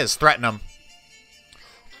higher than his. Threaten him.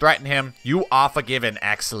 Threaten him. You are forgiven.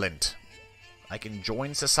 Excellent. I can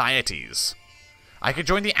join societies. I could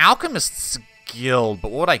join the Alchemists Guild,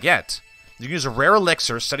 but what would I get? You can use a rare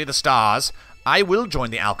elixir, study the stars. I will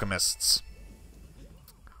join the Alchemists.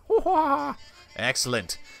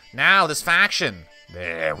 Excellent. Now, this faction.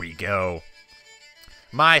 There we go.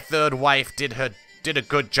 My third wife did a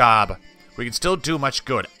good job. We can still do much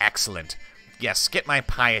good. Excellent. Yes, get my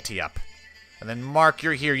piety up. And then, Mark,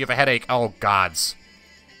 you're here. You have a headache. Oh, gods.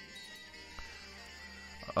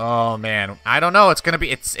 Oh, man. I don't know. It's going to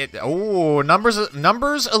be... Oh,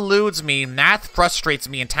 numbers eludes me. Math frustrates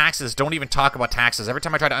me. And taxes. Don't even talk about taxes. Every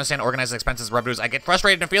time I try to understand organized expenses and revenues, I get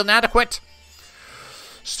frustrated and feel inadequate.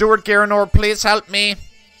 Stuart Garanor, please help me.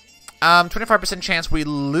 25% chance we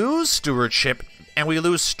lose stewardship and we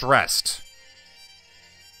lose stressed.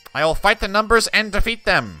 I will fight the numbers and defeat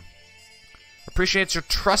them. Appreciates your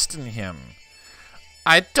trust in him.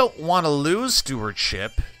 I don't want to lose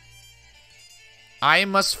stewardship. I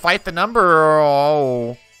must fight the number.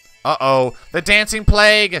 Oh. Uh-oh. The dancing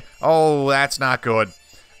plague. Oh, that's not good.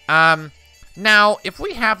 Now, if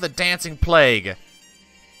we have the dancing plague...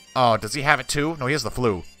 Oh, does he have it too? No, he has the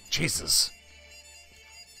flu. Jesus.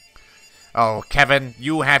 Oh, Kevin,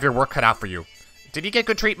 you have your work cut out for you. Did he get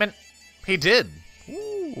good treatment? He did.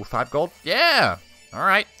 Ooh, 5 gold. Yeah. All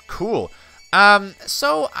right. Cool. I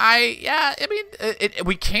mean,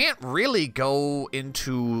 we can't really go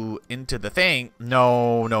into the thing.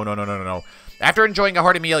 No. After enjoying a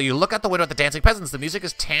hearty meal, you look out the window at the dancing peasants. The music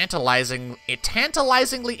is tantalizingly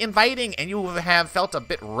inviting, and you have felt a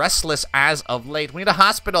bit restless as of late. We need a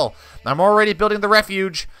hospital. I'm already building the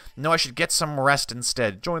refuge. No, I should get some rest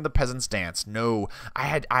instead. Join the peasants' dance. No,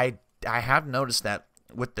 I have noticed that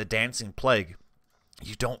with the dancing plague,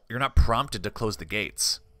 you're not prompted to close the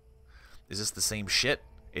gates. Is this the same shit?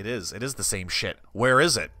 It is. It is the same shit. Where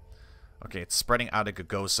is it? Okay, it's spreading out of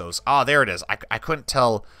Gogossos. Ah, there it is. I couldn't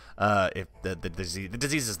tell if the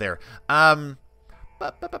disease is there.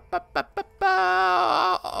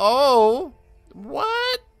 Oh,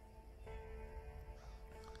 what?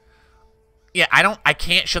 Yeah, I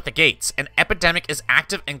can't shut the gates. An epidemic is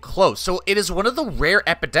active and close. So it is one of the rare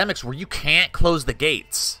epidemics where you can't close the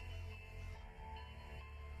gates.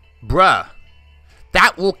 Bruh.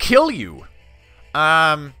 That will kill you.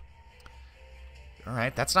 Alright,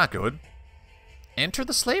 that's not good. Enter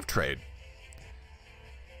the slave trade.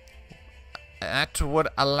 That would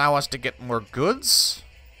allow us to get more goods?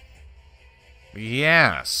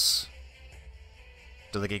 Yes.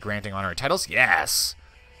 Delegate granting honorary titles? Yes.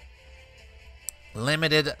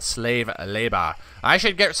 Limited slave labor. I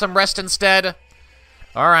should get some rest instead.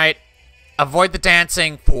 Alright. Avoid the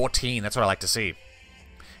dancing. 14. That's what I like to see.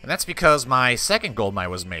 And that's because my second gold mine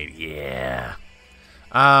was made. Yeah.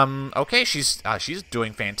 Okay, she's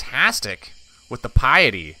doing fantastic with the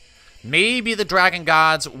piety. Maybe the dragon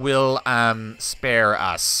gods will spare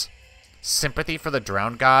us. Sympathy for the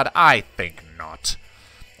drowned god? I think not.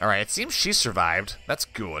 Alright, it seems she survived. That's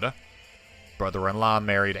good. Brother-in-law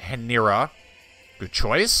married Henira. Good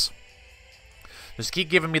choice. Just keep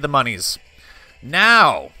giving me the monies.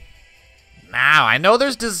 Now, I know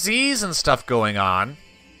there's disease and stuff going on.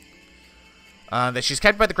 That she's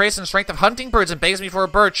kept by the grace and strength of hunting birds and begs me for a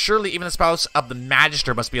bird. Surely even the spouse of the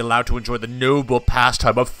magister must be allowed to enjoy the noble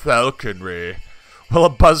pastime of falconry. Will a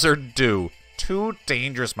buzzard do? Too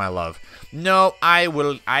dangerous, my love. No, I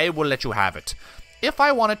will let you have it. If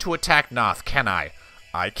I wanted to attack Noth, can I?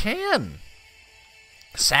 I can.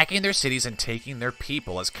 Sacking their cities and taking their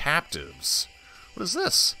people as captives. What is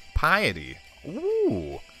this? Piety.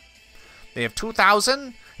 Ooh. They have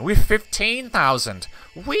 2,000, and we have 15,000.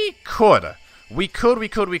 We could.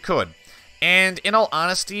 And in all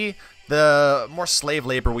honesty, the more slave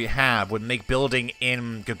labor we have would make building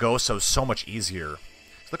in Gogossos so much easier.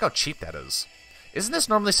 Look how cheap that is. Isn't this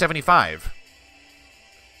normally 75?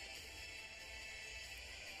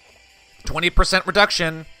 20%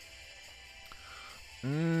 reduction.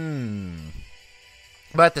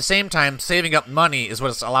 But at the same time, saving up money is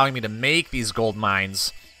what's allowing me to make these gold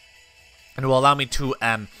mines. And will allow me to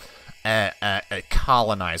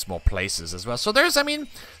colonize more places as well. So there's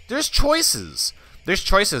choices. There's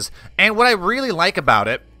choices. And what I really like about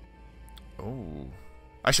it... Ooh.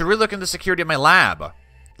 I should really look into the security of my lab.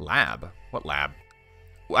 Lab? What lab?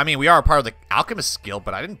 I mean, we are a part of the Alchemist Guild,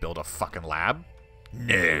 but I didn't build a fucking lab.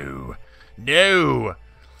 No. No.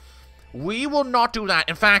 We will not do that.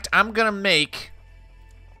 In fact, I'm gonna make...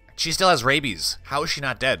 She still has rabies. How is she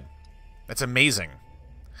not dead? That's amazing.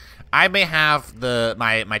 I may have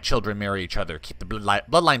my children marry each other, keep the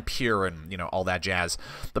bloodline pure, and all that jazz.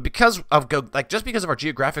 But because of just because of our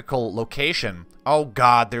geographical location, oh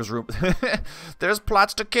god, there's room. There's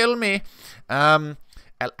plots to kill me.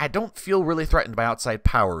 I don't feel really threatened by outside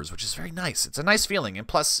powers, which is very nice. It's a nice feeling, and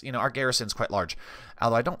plus, our garrison's quite large.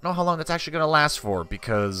 Although I don't know how long that's actually going to last for,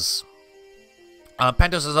 because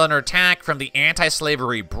Pentos is under attack from the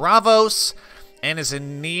anti-slavery Bravos, and is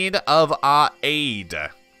in need of our aid.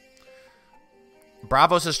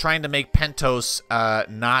 Bravos is trying to make Pentos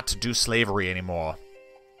not do slavery anymore.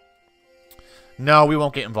 No, we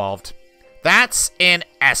won't get involved. That's in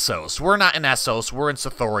Essos. We're not in Essos. We're in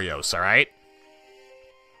Sothoryos, alright?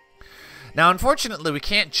 Now, unfortunately, we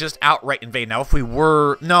can't just outright invade. Now, if we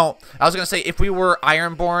were... No, I was going to say, if we were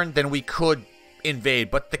Ironborn, then we could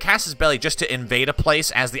invade. But the Casus Belli, just to invade a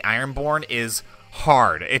place as the Ironborn, is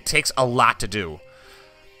hard. It takes a lot to do.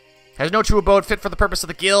 Has no true abode fit for the purpose of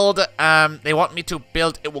the guild. They want me to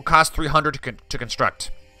build. It will cost 300 to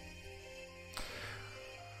construct.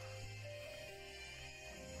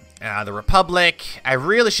 The Republic. I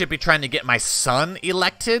really should be trying to get my son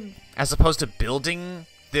elected, as opposed to building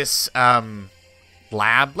this lab.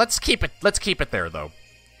 Let's keep it there, though.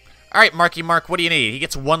 All right, Marky Mark, what do you need? He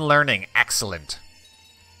gets 1 learning. Excellent.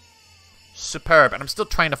 Superb. And I'm still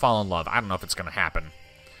trying to fall in love. I don't know if it's going to happen.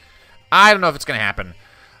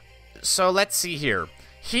 So let's see here.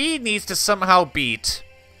 He needs to somehow beat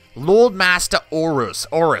Lord Master Horus,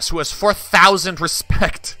 who has 4,000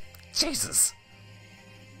 respect. Jesus.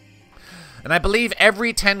 And I believe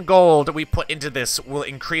every 10 gold we put into this will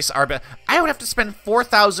increase our... I would have to spend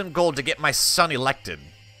 4,000 gold to get my son elected.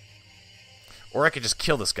 Or I could just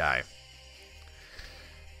kill this guy.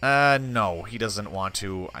 No, he doesn't want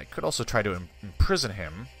to. I could also try to imprison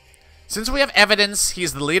him. Since we have evidence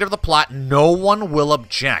he's the leader of the plot, no one will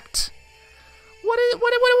object. What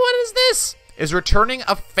is this? Is returning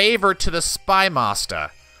a favor to the spy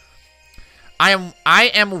master. I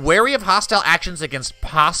am wary of hostile actions against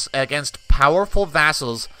powerful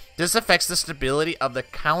vassals. This affects the stability of the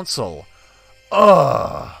council.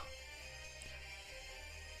 Ugh.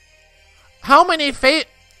 How many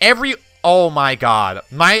Oh my god.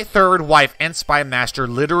 My third wife and spy master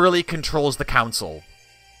literally controls the council.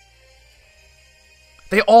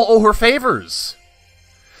 They all owe her favors.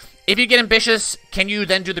 If you get ambitious, can you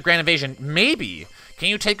then do the grand invasion? Maybe. Can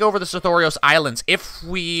you take over the Sothoryos Islands?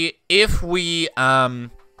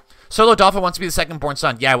 Solo Dolphin wants to be the second-born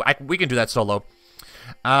son. Yeah, we can do that solo.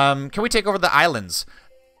 Can we take over the islands?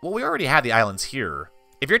 Well, we already have the islands here.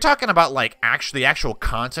 If you're talking about, like, the actual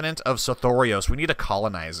continent of Sothoryos, we need to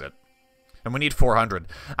colonize it. And we need 400.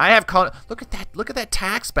 Look at that. Look at that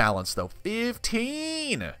tax balance, though.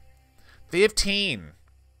 15. 15.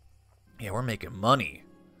 Yeah, we're making money.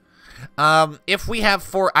 If we have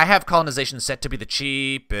I have colonization set to be the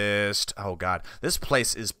cheapest. Oh god, this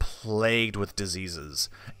place is plagued with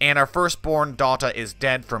diseases. And our firstborn daughter is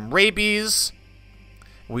dead from rabies.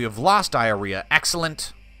 We have lost diarrhea.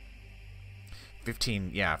 Excellent.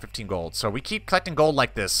 15 gold. So we keep collecting gold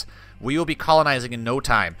like this. We will be colonizing in no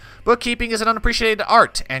time. Bookkeeping is an unappreciated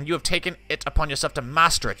art, and you have taken it upon yourself to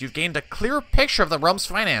master it. You've gained a clear picture of the realm's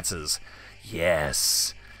finances.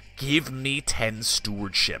 Yes. Give me 10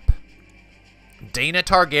 stewardship. Dana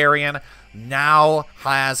Targaryen now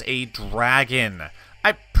has a dragon.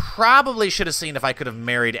 I probably should have seen if I could have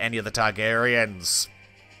married any of the Targaryens.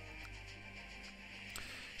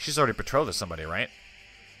 She's already betrothed to somebody, right?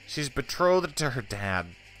 She's betrothed to her dad.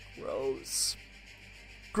 Gross.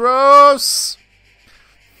 Gross!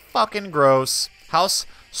 Fucking gross. House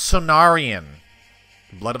Sonarian.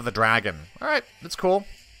 Blood of the Dragon. Alright, that's cool.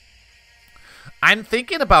 I'm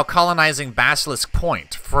thinking about colonizing Basilisk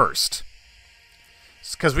Point first.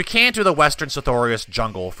 Because we can't do the Western Sothoryos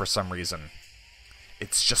jungle for some reason.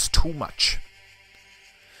 It's just too much.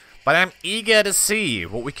 But I'm eager to see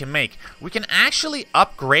what we can make. We can actually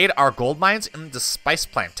upgrade our gold mines into spice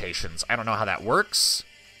plantations. I don't know how that works.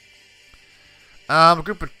 A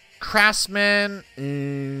group of craftsmen.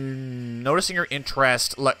 Noticing your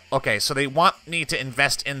interest. Okay, so they want me to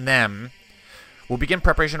invest in them. We'll begin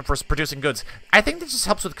preparation for producing goods. I think this just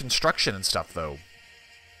helps with construction and stuff, though.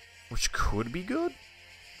 Which could be good.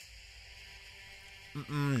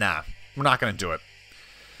 Nah, we're not going to do it.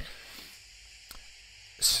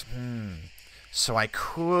 So I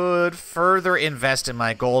could further invest in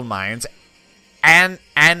my gold mines. And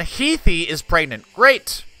Heathy is pregnant.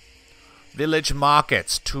 Great. Village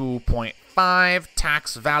markets, 2.5.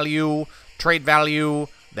 Tax value, trade value.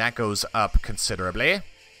 That goes up considerably.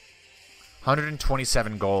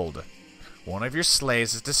 127 gold. One of your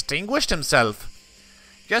slaves has distinguished himself.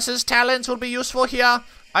 Guess his talents will be useful here.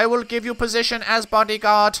 I will give you position as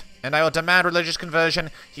bodyguard, and I will demand religious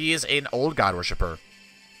conversion. He is an old god worshipper.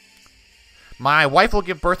 My wife will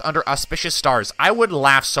give birth under auspicious stars. I would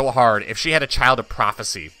laugh so hard if she had a child of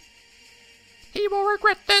prophecy. He will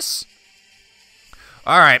regret this.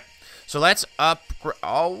 Alright, so let's upgrade.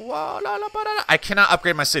 I cannot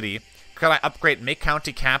upgrade my city. Could I upgrade Make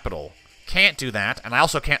County Capital? Can't do that, and I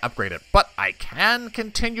also can't upgrade it. But I can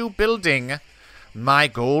continue building my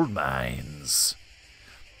gold mines.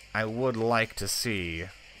 I would like to see.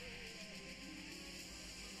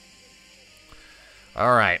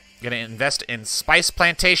 Alright, gonna invest in spice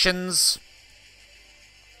plantations.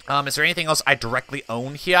 Is there anything else I directly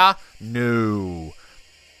own here? No.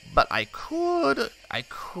 But I could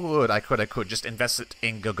just invest it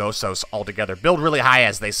in Gogossos altogether. Build really high,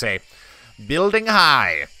 as they say. Building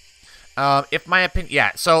high. If my opinion...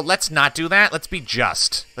 Yeah, so let's not do that. Let's be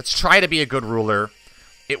just. Let's try to be a good ruler.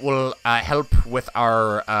 It will help with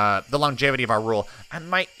our the longevity of our rule. I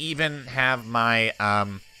might even have my...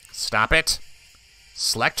 stop it.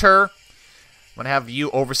 Select her. I'm going to have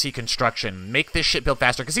you oversee construction. Make this shit build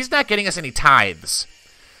faster, because he's not getting us any tithes.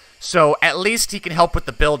 So at least he can help with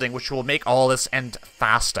the building, which will make all this end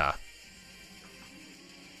faster.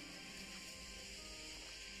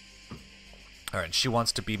 Alright, she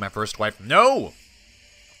wants to be my first wife. No!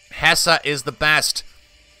 Hessa is the best.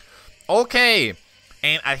 Okay.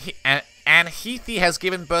 And Heathy has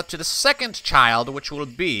given birth to the second child, which will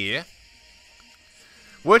be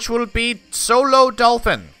Solo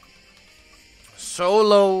Dolphin.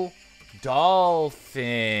 Solo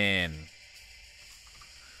Dolphin.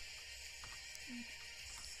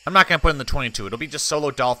 I'm not going to put in the 22. It'll be just Solo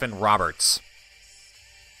Dolphin Roberts.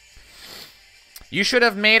 You should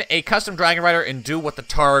have made a custom Dragon Rider and do what the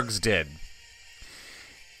Targs did.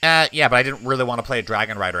 Yeah, but I didn't really want to play a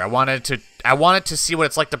Dragon Rider. I wanted to see what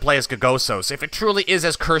it's like to play as Gogossos, if it truly is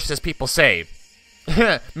as cursed as people say.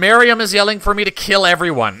 Miriam is yelling for me to kill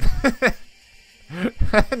everyone.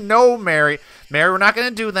 No, Mary. Mary, we're not going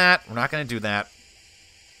to do that. We're not going to do that.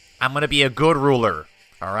 I'm going to be a good ruler.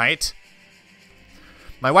 All right?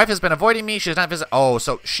 My wife has been avoiding me. She does not visit. Oh,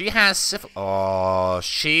 so she has syphilis. Oh,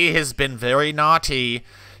 she has been very naughty.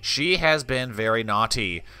 She has been very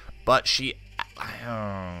naughty. But she...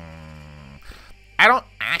 I don't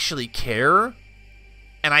actually care.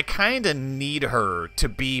 And I kind of need her to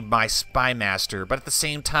be my spy master. But at the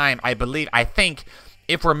same time, I think,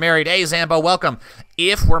 if we're married... Hey, Zambo, welcome.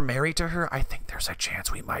 If we're married to her, I think there's a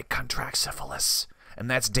chance we might contract syphilis.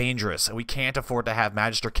 And that's dangerous. And we can't afford to have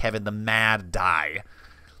Magister Kevin the Mad die.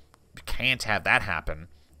 We can't have that happen.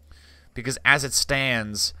 Because as it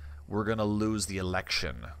stands, we're going to lose the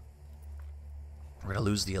election. We're going to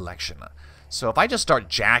lose the election. So if I just start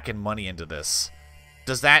jacking money into this,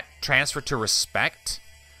 does that transfer to respect?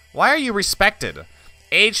 Why are you respected?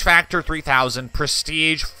 Age factor 3,000,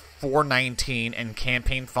 prestige 419, and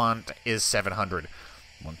campaign fund is 700.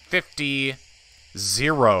 150,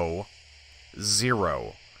 0,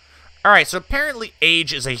 0. Alright, so apparently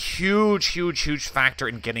age is a huge factor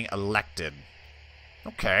in getting elected.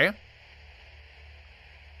 Okay.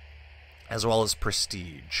 As well as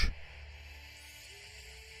prestige.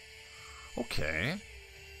 Okay.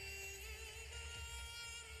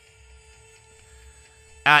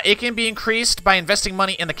 It can be increased by investing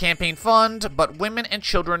money in the campaign fund, but women and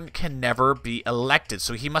children can never be elected,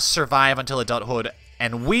 so he must survive until adulthood,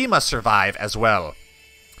 and we must survive as well.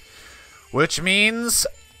 Which means,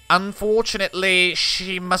 unfortunately,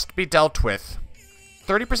 she must be dealt with.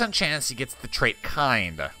 30% chance he gets the trait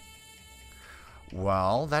kind.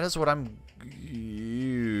 Well, that is what I'm...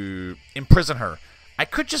 Imprison her. I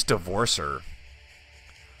could just divorce her.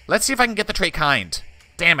 Let's see if I can get the trait kind.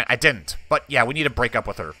 Damn it, I didn't. But yeah, we need to break up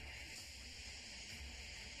with her.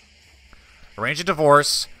 Arrange a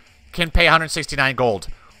divorce. Can pay 169 gold.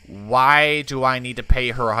 Why do I need to pay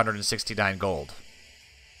her 169 gold?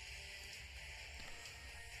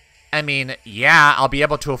 I mean, yeah, I'll be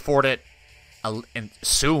able to afford it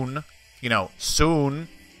soon. You know, soon.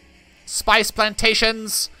 Spice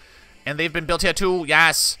plantations. And they've been built here too,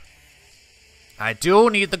 yes. I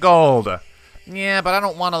do need the gold. Yeah, but I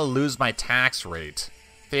don't want to lose my tax rate.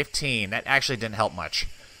 15. That actually didn't help much.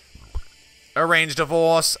 Arrange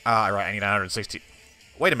divorce. Right, I need 160.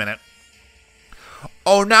 Wait a minute.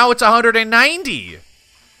 Oh, now it's 190.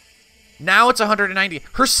 Now it's 190.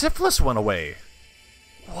 Her syphilis went away.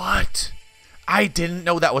 What? I didn't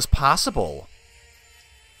know that was possible.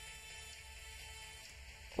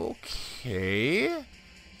 Okay.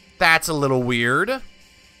 That's a little weird.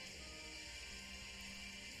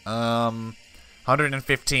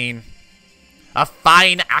 115. A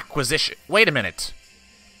fine acquisition. Wait a minute.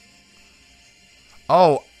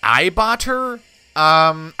 Oh, I bought her?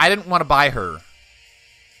 I didn't want to buy her.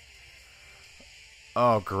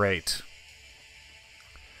 Oh, great.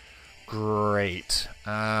 Great.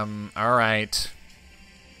 Alright.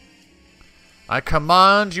 I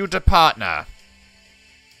command you to partner.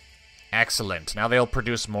 Excellent. Now they'll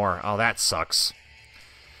produce more. Oh, that sucks.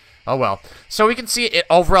 Oh well. So we can see it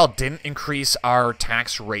overall didn't increase our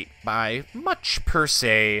tax rate by much per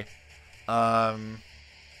se.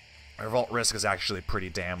 Revolt risk is actually pretty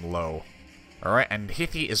damn low. Alright, and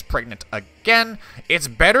Hithi is pregnant again. It's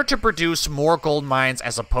better to produce more gold mines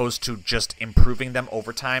as opposed to just improving them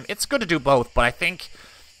over time. It's good to do both, but I think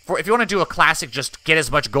if you want to do a classic just get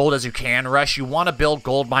as much gold as you can rush, you want to build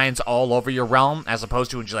gold mines all over your realm as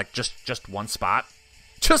opposed to like just one spot.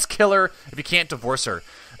 Just kill her if you can't divorce her.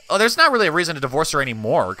 Oh, there's not really a reason to divorce her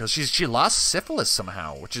anymore because she lost syphilis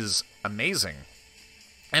somehow, which is amazing.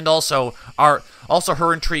 And also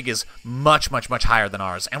her intrigue is much higher than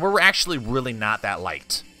ours, and we're actually really not that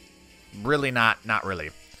liked. Really not really.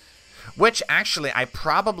 Which actually I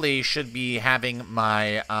probably should be having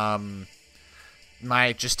my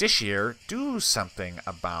my justiciar do something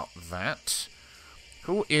about that.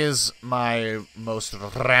 Who is my most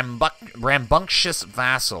rambunctious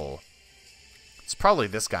vassal? It's probably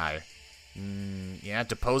this guy. Yeah,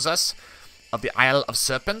 depose us of the Isle of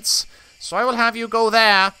Serpents. So I will have you go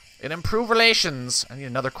there and improve relations. I need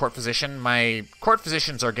another court physician. My court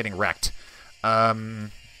physicians are getting wrecked.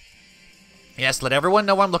 Yes, let everyone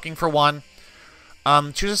know I'm looking for one.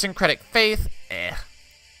 Choose a syncretic faith. I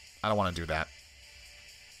don't want to do that.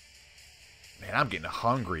 Man, I'm getting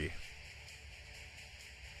hungry.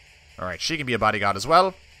 Alright, she can be a bodyguard as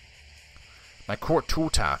well. My court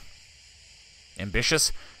tutor.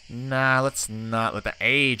 Ambitious? Nah, let's not let that...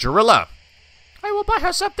 Hey, Jarilla! I will buy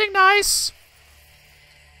her something nice!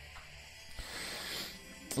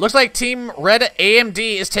 Looks like Team Red AMD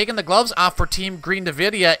is taking the gloves off for Team Green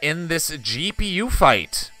NVIDIA in this GPU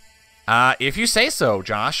fight. If you say so,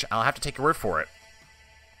 Josh, I'll have to take your word for it.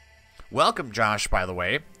 Welcome, Josh, by the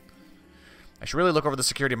way. I should really look over the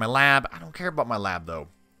security of my lab. I don't care about my lab, though.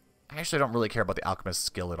 I actually don't really care about the alchemist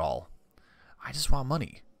skill at all. I just want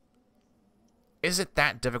money. Is it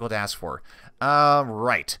that difficult to ask for?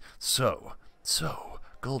 Right. So,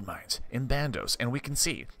 gold mines in Bandos, and we can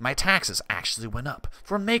see my taxes actually went up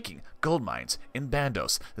for making gold mines in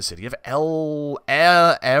Bandos, the city of Erilnir,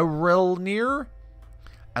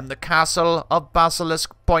 and the castle of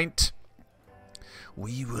Basilisk Point.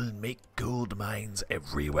 We will make gold mines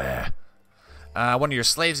everywhere. One of your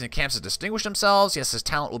slaves in the camps has distinguished themselves. Yes, his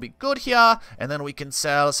talent will be good here, and then we can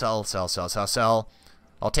sell.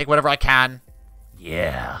 I'll take whatever I can.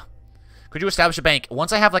 Yeah. Could you establish a bank?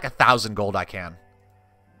 Once I have like 1,000 gold, I can.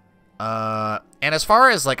 And as far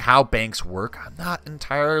as like how banks work, I'm not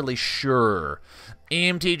entirely sure.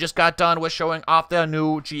 EMT just got done with showing off their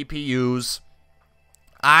new GPUs.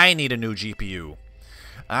 I need a new GPU.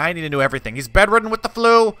 I need a new everything. He's bedridden with the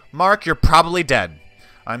flu. Mark, you're probably dead.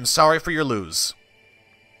 I'm sorry for your lose.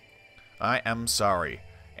 I am sorry.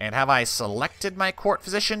 And have I selected my court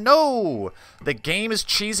physician? No! The game is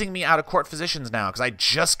cheesing me out of court physicians now, because I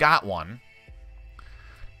just got one.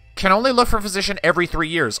 Can only look for a physician every 3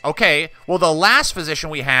 years. Okay, well, the last physician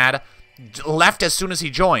we had left as soon as he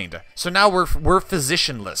joined. So now we're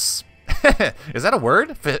physicianless. Is that a word?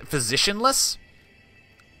 Physicianless?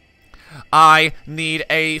 I need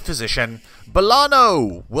a physician.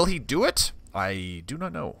 Bolano! Will he do it? I do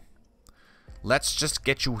not know. Let's just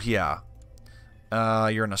get you here.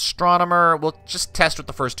 You're an astronomer. We'll just test with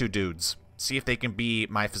the first 2 dudes. See if they can be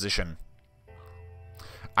my physician.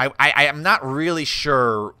 I am not really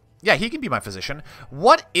sure. Yeah, he can be my physician.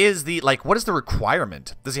 What is the, what is the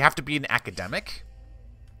requirement? Does he have to be an academic?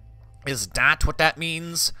 Is that what that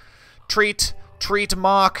means? Treat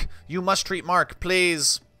Mark. You must treat Mark,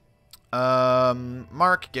 please.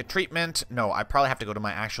 Mark, get treatment. No, I probably have to go to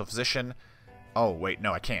my actual physician. Oh, wait,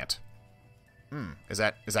 no, I can't. Is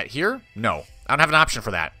that here? No, I don't have an option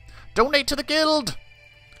for that. Donate to the guild.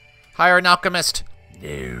 Hire an alchemist.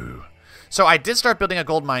 No. So I did start building a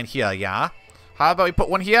gold mine here, yeah? How about we put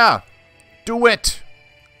one here? Do it.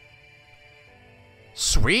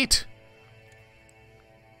 Sweet.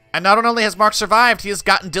 And not only has Mark survived, he has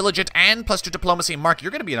gotten diligent and +2 diplomacy. Mark,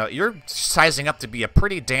 you're gonna be you're sizing up to be a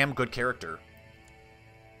pretty damn good character.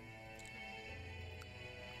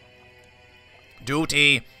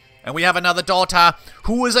 Duty. And we have another daughter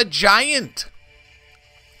who is a giant.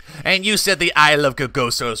 And you said the Isle of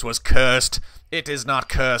Gogossos was cursed. It is not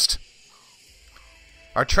cursed.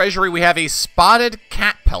 Our treasury, we have a spotted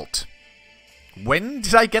cat pelt. When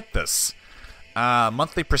did I get this?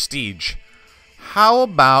 Monthly prestige. How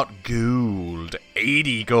about gold?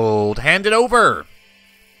 80 gold. Hand it over.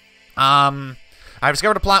 I've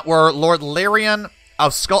discovered a plot where Lord Valyrian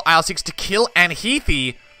of Skull Isle seeks to kill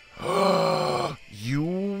Anhethi. You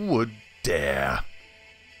would dare.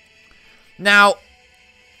 Now,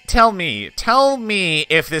 tell me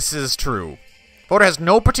if this is true. Voter has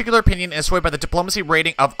no particular opinion and is swayed by the diplomacy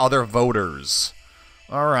rating of other voters.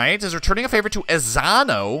 Alright, is returning a favor to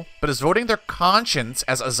Azano, but is voting their conscience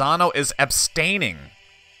as Azano is abstaining.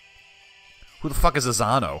 Who the fuck is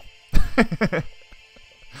Azano?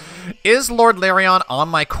 Is Lord Valyrian on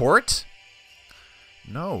my court?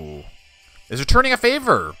 No. Is returning a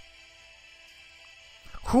favor.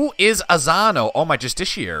 Who is Azano? Oh, my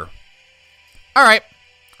justiciar. Alright.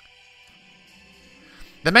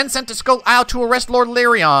 The men sent to Skull Isle to arrest Lord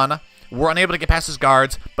Valyrian were unable to get past his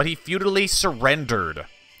guards, but he futilely surrendered.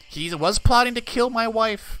 He was plotting to kill my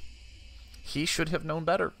wife. He should have known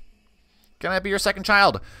better. Can I be your second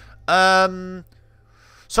child? Solo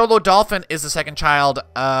Dolphin is the second child.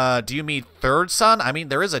 Do you mean third son? I mean,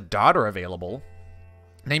 there is a daughter available.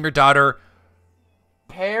 Name your daughter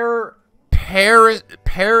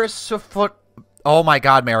Persephone. Oh my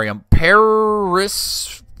God, Miriam.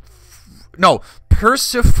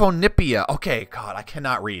 Persephonipia. Okay, God, I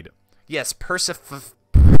cannot read. Yes,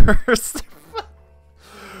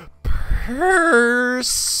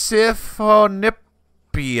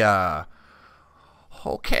 Persephonipia.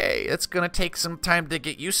 Okay, it's gonna take some time to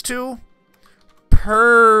get used to.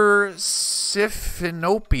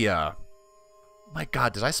 Persiphinopia. My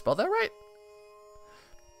God, did I spell that right?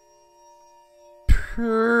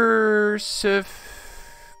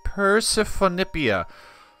 Persephonipia.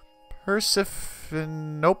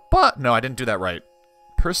 Persephinopa? No, I didn't do that right.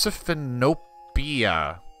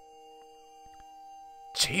 Persephinopia.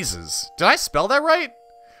 Jesus. Did I spell that right?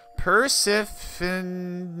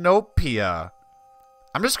 Persephinopia.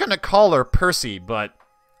 I'm just going to call her Percy, but...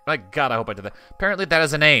 My God, I hope I did that. Apparently that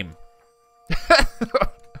is a name.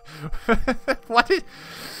 What did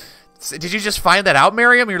you just find that out,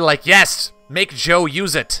 Miriam? You're like, yes, make Joe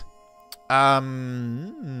use it.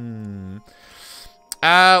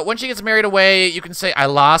 When she gets married away, you can say, I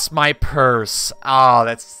lost my purse. Oh,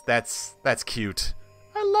 that's cute.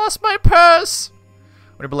 I lost my purse.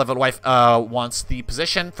 When your beloved wife wants the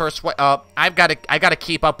position first, I gotta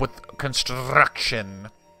keep up with construction.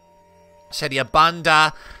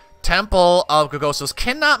 Shediabanda Temple of Gogossos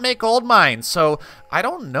cannot make gold mines, so I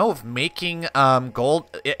don't know if making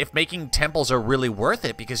making temples are really worth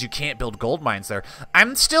it, because you can't build gold mines there.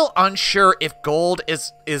 I'm still unsure if gold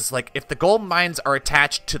is like, if the gold mines are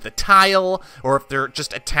attached to the tile, or if they're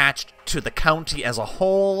just attached to the county as a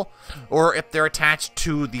whole, or if they're attached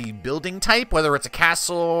to the building type, whether it's a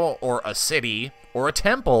castle or a city or a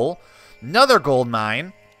temple. Another gold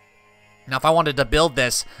mine. Now, if I wanted to build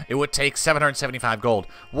this, it would take 775 gold.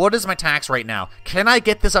 What is my tax right now? Can I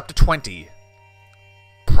get this up to 20?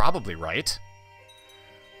 Probably, right?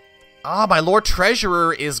 Ah, my Lord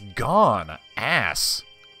Treasurer is gone. Ass.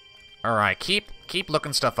 Alright, keep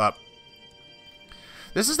looking stuff up.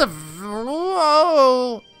 This is the...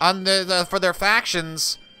 Whoa! On for their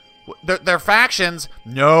factions. Their factions.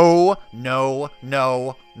 No.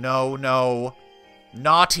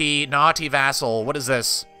 Naughty vassal. What is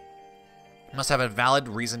this? Must have a valid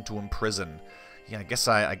reason to imprison. Yeah, I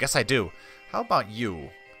guess I do. How about you?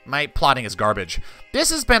 My plotting is garbage. This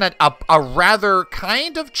has been a rather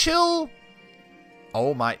kind of chill.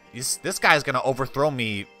 Oh my, this guy's gonna overthrow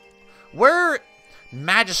me. Where,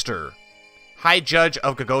 Magister, High Judge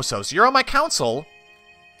of Gogossos, you're on my council?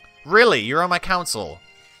 Really, you're on my council?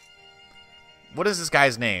 What is this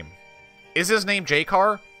guy's name? Is his name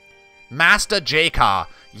Jakar? Master Jakar,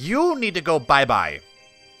 you need to go bye-bye.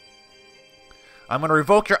 I'm going to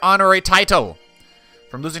revoke your honorary title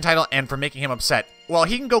from losing title and for making him upset. Well,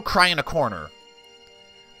 he can go cry in a corner.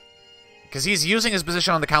 Because he's using his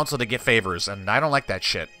position on the council to get favors, and I don't like that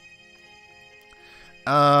shit.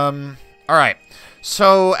 Alright.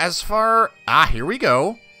 So, as far... here we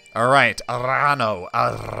go. Alright. Arano.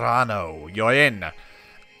 You're in.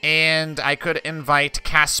 And I could invite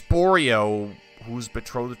Casporio, who's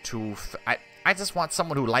betrothed to... I just want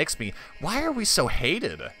someone who likes me. Why are we so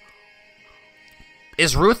hated?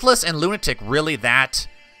 Is Ruthless and Lunatic really that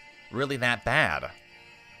bad?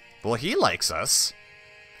 Well, he likes us.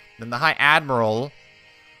 Then the High Admiral,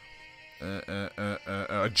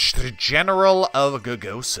 General of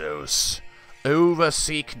Gogossos,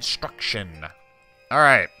 oversee construction. All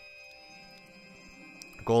right.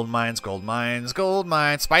 Gold mines.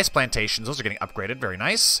 Spice plantations. Those are getting upgraded. Very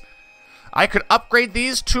nice. I could upgrade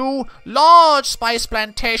these to large spice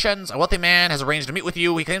plantations. A wealthy man has arranged to meet with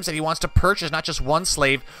you. He claims that he wants to purchase not just one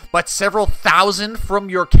slave, but several thousand from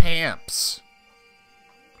your camps.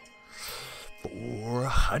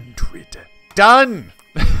 400. Done!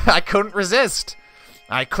 I couldn't resist.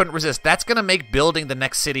 That's going to make building the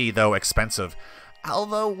next city, though, expensive.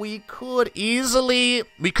 Although we could easily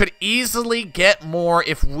get more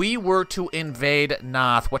if we were to invade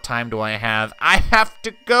Nath. What time do I have? I have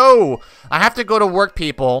to go to work,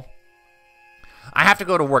 people. I have to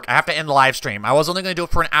go to work. I have to end the live stream. I was only going to do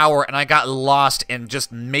it for an hour, and I got lost in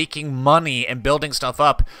just making money and building stuff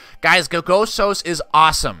up. Guys, Gogossos is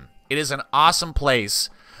awesome. It is an awesome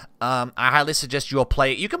place. I highly suggest you'll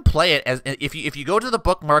play it. You can play it as if you go to the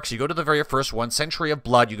bookmarks, you go to the very first one, Century of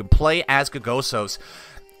Blood, you can play as Gogossos.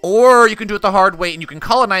 Or you can do it the hard way and you can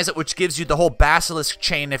colonize it, which gives you the whole Basilisk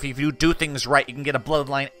chain. If you do things right, you can get a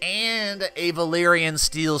bloodline and a Valyrian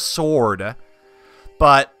steel sword.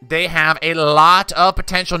 But they have a lot of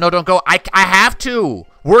potential. No, don't go. I have to.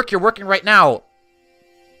 Work, you're working right now.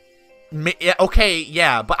 Okay,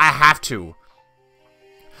 yeah, but I have to.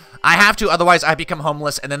 Otherwise I become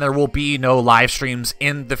homeless, and then there will be no live streams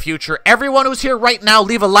in the future. Everyone who's here right now,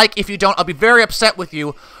 leave a like. If you don't, I'll be very upset with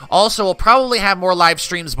you. Also, we'll probably have more live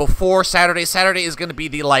streams before Saturday. Saturday is going to be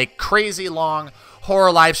the, like, crazy long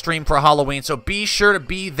horror live stream for Halloween, so be sure to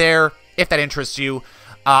be there if that interests you.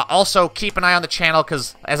 Also, keep an eye on the channel,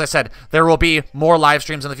 because, as I said, there will be more live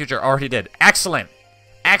streams in the future. Already did. Excellent.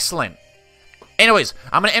 Excellent. Anyways,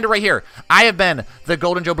 I'm going to end it right here. I have been the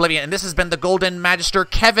Golden Joeblivion, and this has been the Golden Magister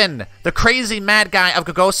Kevin, the crazy mad guy of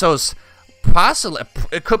Gogossos. Possibly,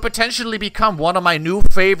 it could potentially become one of my new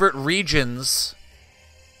favorite regions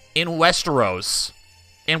in Westeros.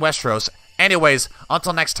 Anyways,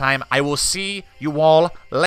 until next time, I will see you all later.